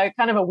I'm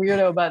kind of a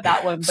weirdo about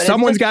that one. But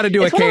someone's got to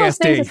do a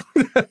KSD.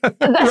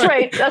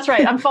 That's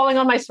right. I'm falling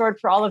on my sword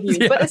for all of you.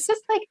 Yes. But it's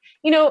just like,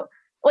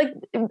 like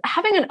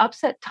having an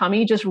upset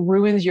tummy just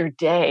ruins your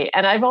day.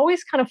 And I've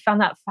always kind of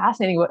found that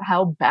fascinating about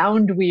how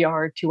bound we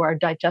are to our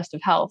digestive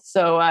health.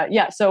 So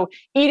so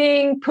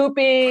eating,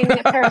 pooping,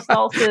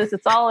 peristalsis,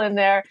 it's all in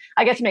there.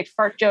 I get to make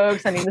fart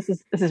jokes. I mean, this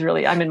is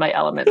really, I'm in my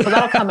element. So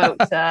that'll come out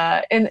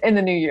in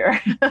the new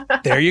year.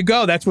 There you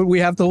go. That's what we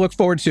have to look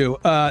forward to.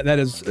 That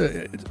is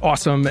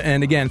awesome.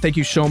 And again, thank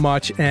you so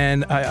much.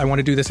 And I want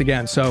to do this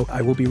again. So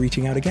I will be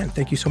reaching out again.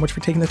 Thank you so much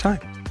for taking the time.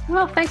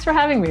 Well, thanks for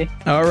having me.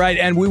 All right.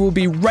 And we will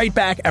be right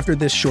back after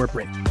this short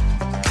break.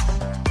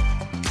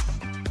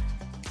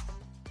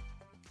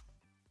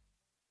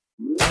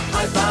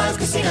 High Five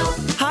Casino.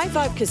 High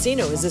Five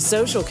Casino is a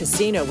social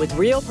casino with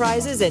real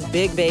prizes and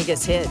big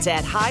Vegas hits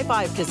at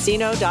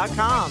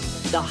highfivecasino.com.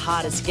 The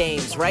hottest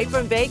games right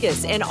from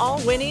Vegas, and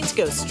all winnings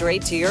go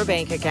straight to your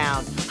bank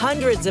account.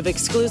 Hundreds of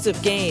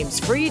exclusive games,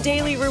 free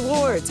daily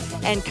rewards,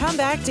 and come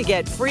back to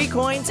get free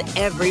coins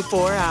every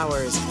 4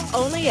 hours.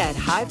 Only at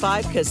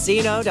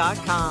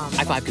highfivecasino.com.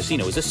 High Five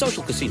Casino is a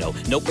social casino.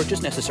 No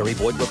purchase necessary.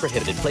 Void where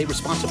prohibited. Play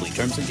responsibly.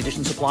 Terms and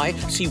conditions apply.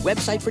 See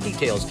website for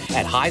details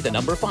at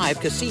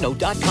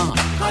high5casino.com.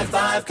 High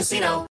Five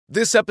Casino.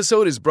 This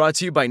episode is brought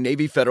to you by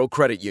Navy Federal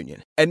Credit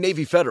Union. At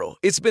Navy Federal,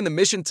 it's been the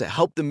mission to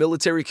help the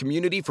military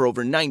community for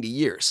over 90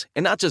 years.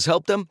 And not just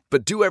help them,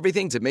 but do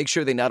everything to make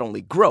sure they not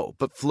only grow,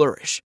 but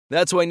flourish.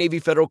 That's why Navy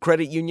Federal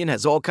Credit Union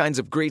has all kinds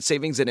of great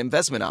savings and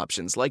investment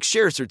options like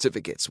share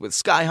certificates with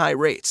sky-high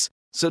rates.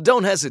 So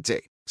don't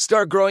hesitate.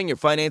 Start growing your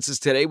finances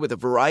today with a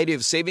variety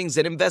of savings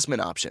and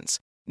investment options.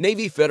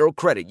 Navy Federal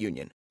Credit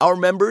Union. Our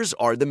members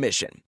are the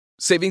mission.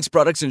 Savings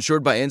products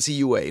insured by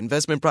NCUA.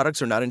 Investment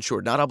products are not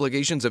insured, not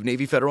obligations of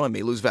Navy Federal and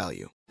may lose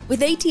value.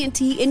 With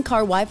AT&T in-car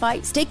Wi-Fi,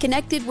 stay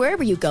connected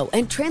wherever you go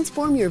and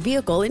transform your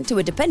vehicle into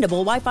a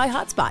dependable Wi-Fi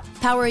hotspot.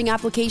 Powering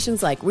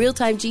applications like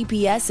real-time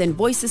GPS and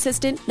voice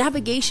assistant,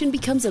 navigation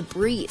becomes a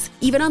breeze.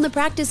 Even on the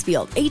practice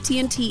field,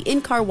 AT&T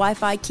in-car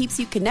Wi-Fi keeps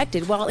you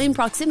connected while in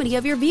proximity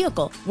of your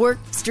vehicle. Work,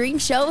 stream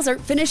shows, or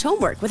finish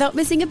homework without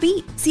missing a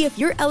beat. See if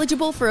you're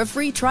eligible for a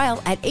free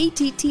trial at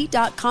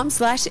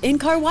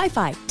att.com/in-car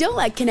Wi-Fi. Don't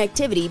let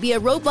connectivity be a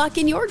roadblock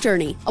in your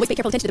journey. Always pay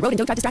careful attention to the road and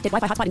don't drive distracted.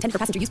 Wi-Fi hotspot intended for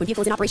passenger use when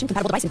vehicle is in operation.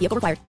 Compatible device and vehicle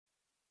required.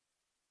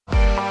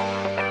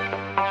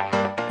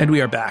 And we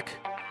are back.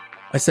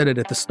 I said it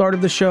at the start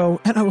of the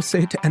show, and I will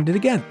say it to end it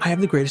again. I have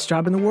the greatest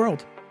job in the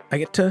world. I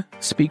get to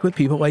speak with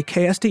people like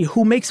KSD,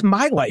 who makes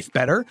my life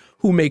better,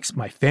 who makes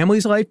my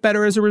family's life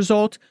better as a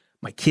result,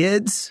 my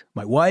kids,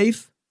 my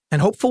wife,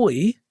 and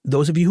hopefully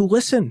those of you who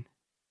listen.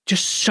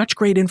 Just such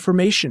great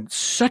information,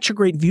 such a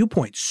great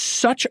viewpoint,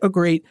 such a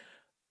great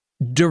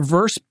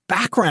diverse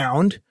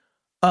background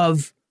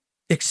of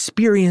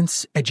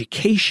experience,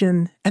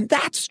 education, and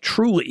that's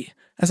truly,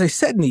 as I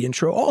said in the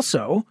intro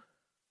also,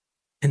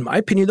 in my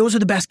opinion, those are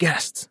the best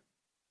guests.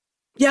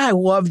 Yeah, I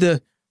love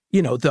the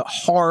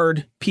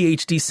hard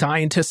PhD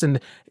scientists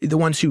and the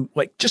ones who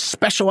like just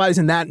specialize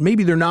in that.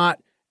 Maybe they're not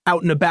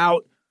out and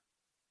about,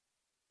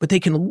 but they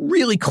can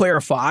really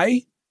clarify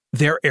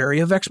their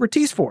area of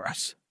expertise for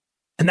us.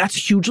 And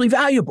that's hugely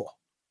valuable.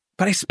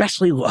 But I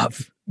especially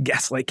love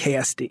guests like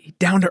KSD,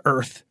 down to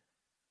earth,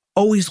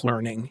 always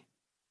learning,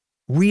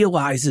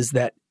 realizes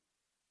that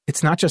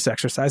it's not just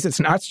exercise, it's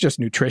not just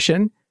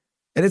nutrition,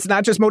 and it's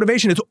not just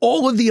motivation, it's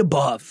all of the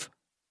above.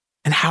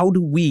 And how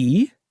do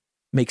we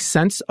make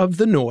sense of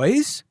the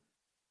noise?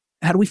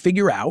 How do we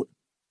figure out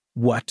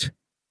what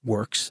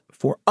works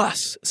for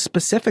us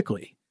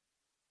specifically?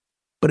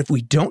 But if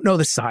we don't know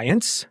the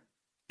science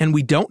and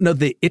we don't know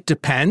the it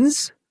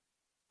depends,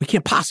 we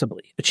can't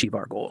possibly achieve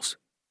our goals.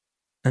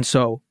 And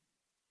so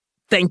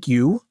thank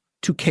you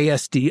to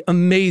KSD.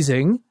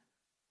 Amazing,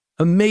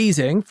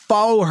 amazing.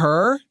 Follow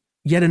her.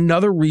 Yet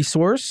another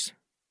resource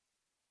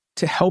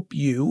to help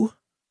you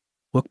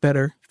look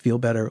better, feel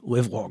better,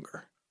 live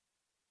longer.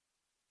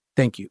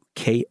 Thank you,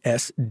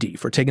 KSD,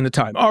 for taking the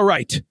time. All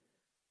right. If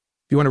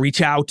you want to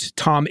reach out,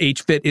 Tom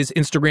H. Fit is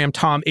Instagram.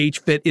 Tom H.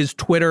 Fit is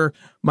Twitter.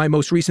 My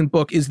most recent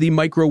book is The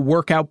Micro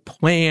Workout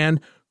Plan.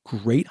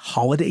 Great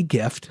holiday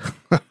gift.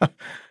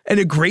 And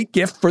a great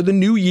gift for the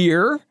new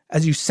year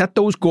as you set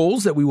those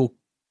goals that we will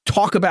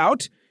talk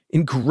about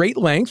in great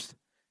length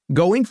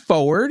going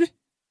forward.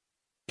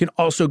 You can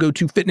also go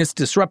to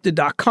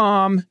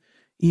fitnessdisrupted.com,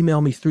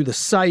 email me through the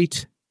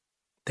site.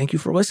 Thank you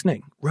for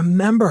listening.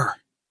 Remember,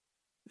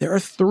 there are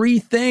 3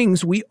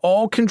 things we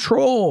all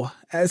control,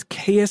 as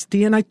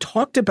KSD and I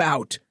talked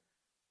about.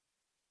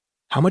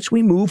 How much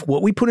we move,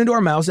 what we put into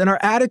our mouths, and our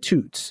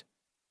attitudes.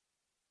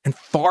 And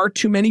far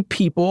too many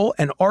people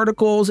and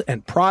articles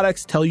and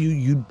products tell you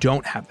you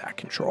don't have that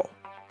control.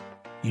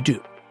 You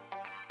do.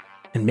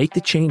 And make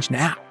the change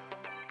now.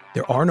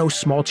 There are no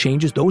small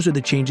changes. Those are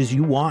the changes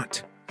you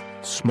want.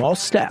 Small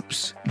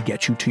steps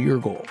get you to your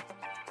goal.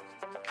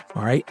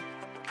 All right?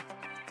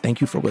 Thank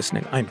you for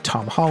listening. I'm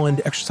Tom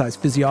Holland, exercise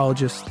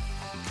physiologist,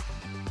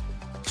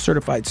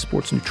 certified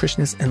sports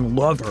nutritionist, and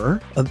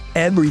lover of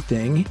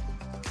everything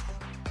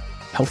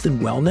health and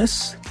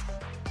wellness,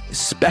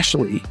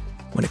 especially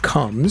when it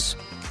comes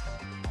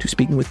to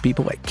speaking with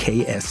people like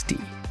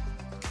KSD.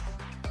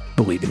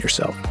 Believe in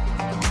yourself.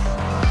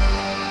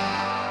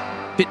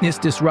 Fitness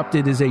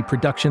Disrupted is a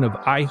production of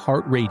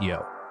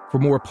iHeartRadio. For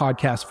more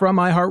podcasts from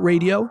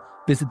iHeartRadio,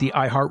 visit the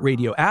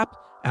iHeartRadio app,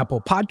 Apple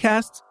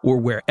Podcasts, or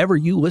wherever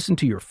you listen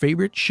to your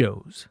favorite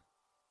shows.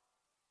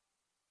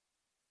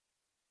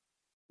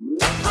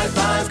 High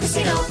Five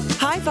Casino.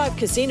 High Five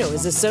Casino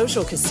is a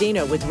social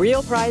casino with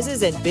real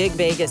prizes and big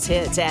Vegas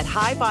hits at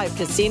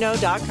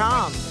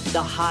highfivecasino.com.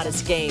 The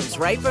hottest games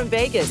right from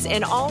Vegas,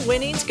 and all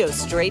winnings go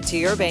straight to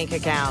your bank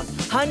account.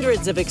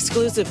 Hundreds of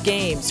exclusive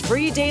games,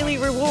 free daily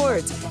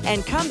rewards,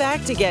 and come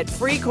back to get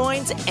free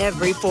coins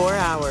every 4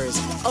 hours.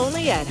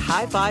 Only at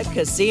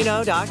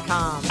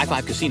highfivecasino.com. High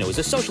Five Casino is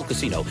a social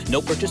casino.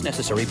 No purchase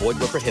necessary. Void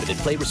where prohibited.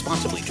 Play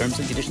responsibly. Terms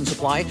and conditions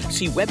apply.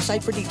 See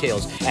website for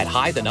details at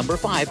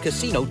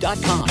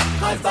high5casino.com.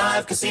 High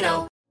Five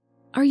Casino.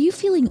 Are you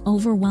feeling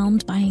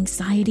overwhelmed by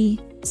anxiety,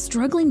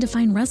 struggling to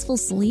find restful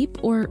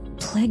sleep, or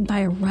plagued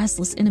by a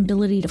restless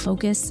inability to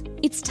focus?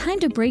 It's time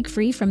to break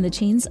free from the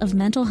chains of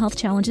mental health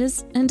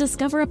challenges and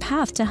discover a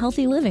path to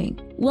healthy living.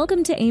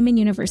 Welcome to Amen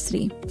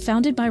University,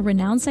 founded by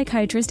renowned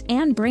psychiatrist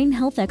and brain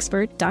health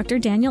expert Dr.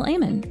 Daniel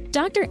Amen.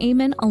 Dr.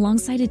 Amen,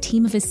 alongside a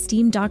team of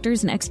esteemed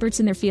doctors and experts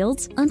in their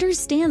fields,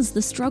 understands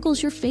the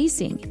struggles you're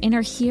facing and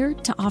are here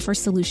to offer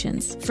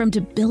solutions. From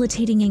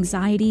debilitating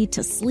anxiety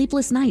to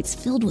sleepless nights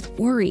filled with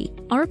worry,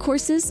 our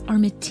courses are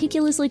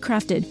meticulously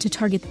crafted to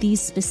target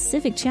these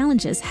specific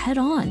challenges head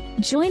on.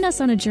 Join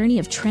us on a journey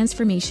of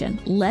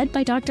transformation led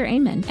by Dr.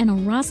 Amen and a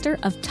roster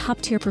of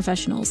top-tier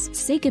professionals.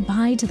 Say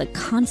goodbye to the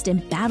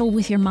constant battle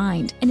with your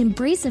mind and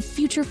embrace a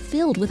future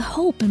filled with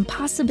hope and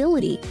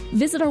possibility.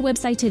 Visit our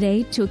website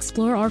today to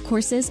explore our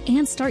courses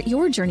and start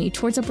your journey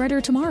towards a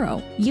brighter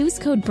tomorrow. Use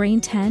code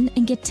BRAIN10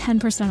 and get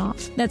 10%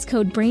 off. That's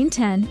code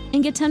BRAIN10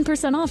 and get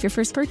 10% off your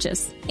first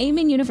purchase.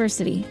 Amen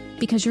University,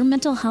 because your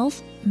mental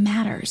health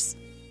matters.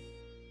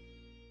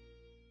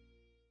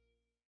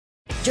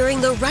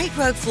 During the Right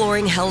Rug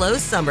Flooring Hello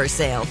Summer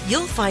Sale,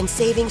 you'll find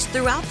savings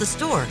throughout the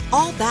store,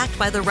 all backed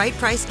by the right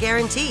price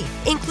guarantee,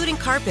 including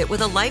carpet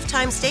with a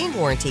lifetime stain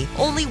warranty,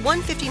 only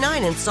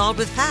 $159 installed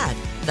with pad.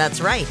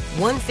 That's right,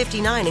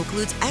 $159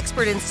 includes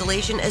expert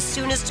installation as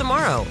soon as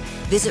tomorrow.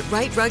 Visit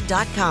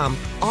rightrug.com,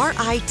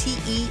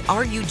 RITERUG.com,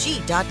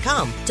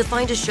 to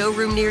find a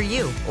showroom near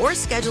you or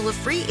schedule a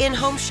free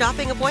in-home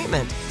shopping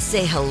appointment.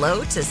 Say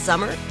hello to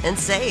summer and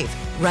save.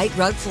 Right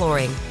Rug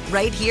Flooring,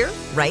 right here,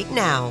 right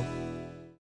now.